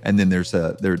are. And then there's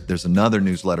another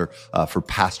newsletter for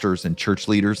pastors and church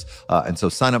leaders. And so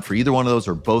sign up for either one of those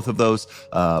or both of those.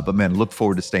 But man, look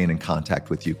forward to staying in contact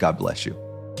with you. God bless you.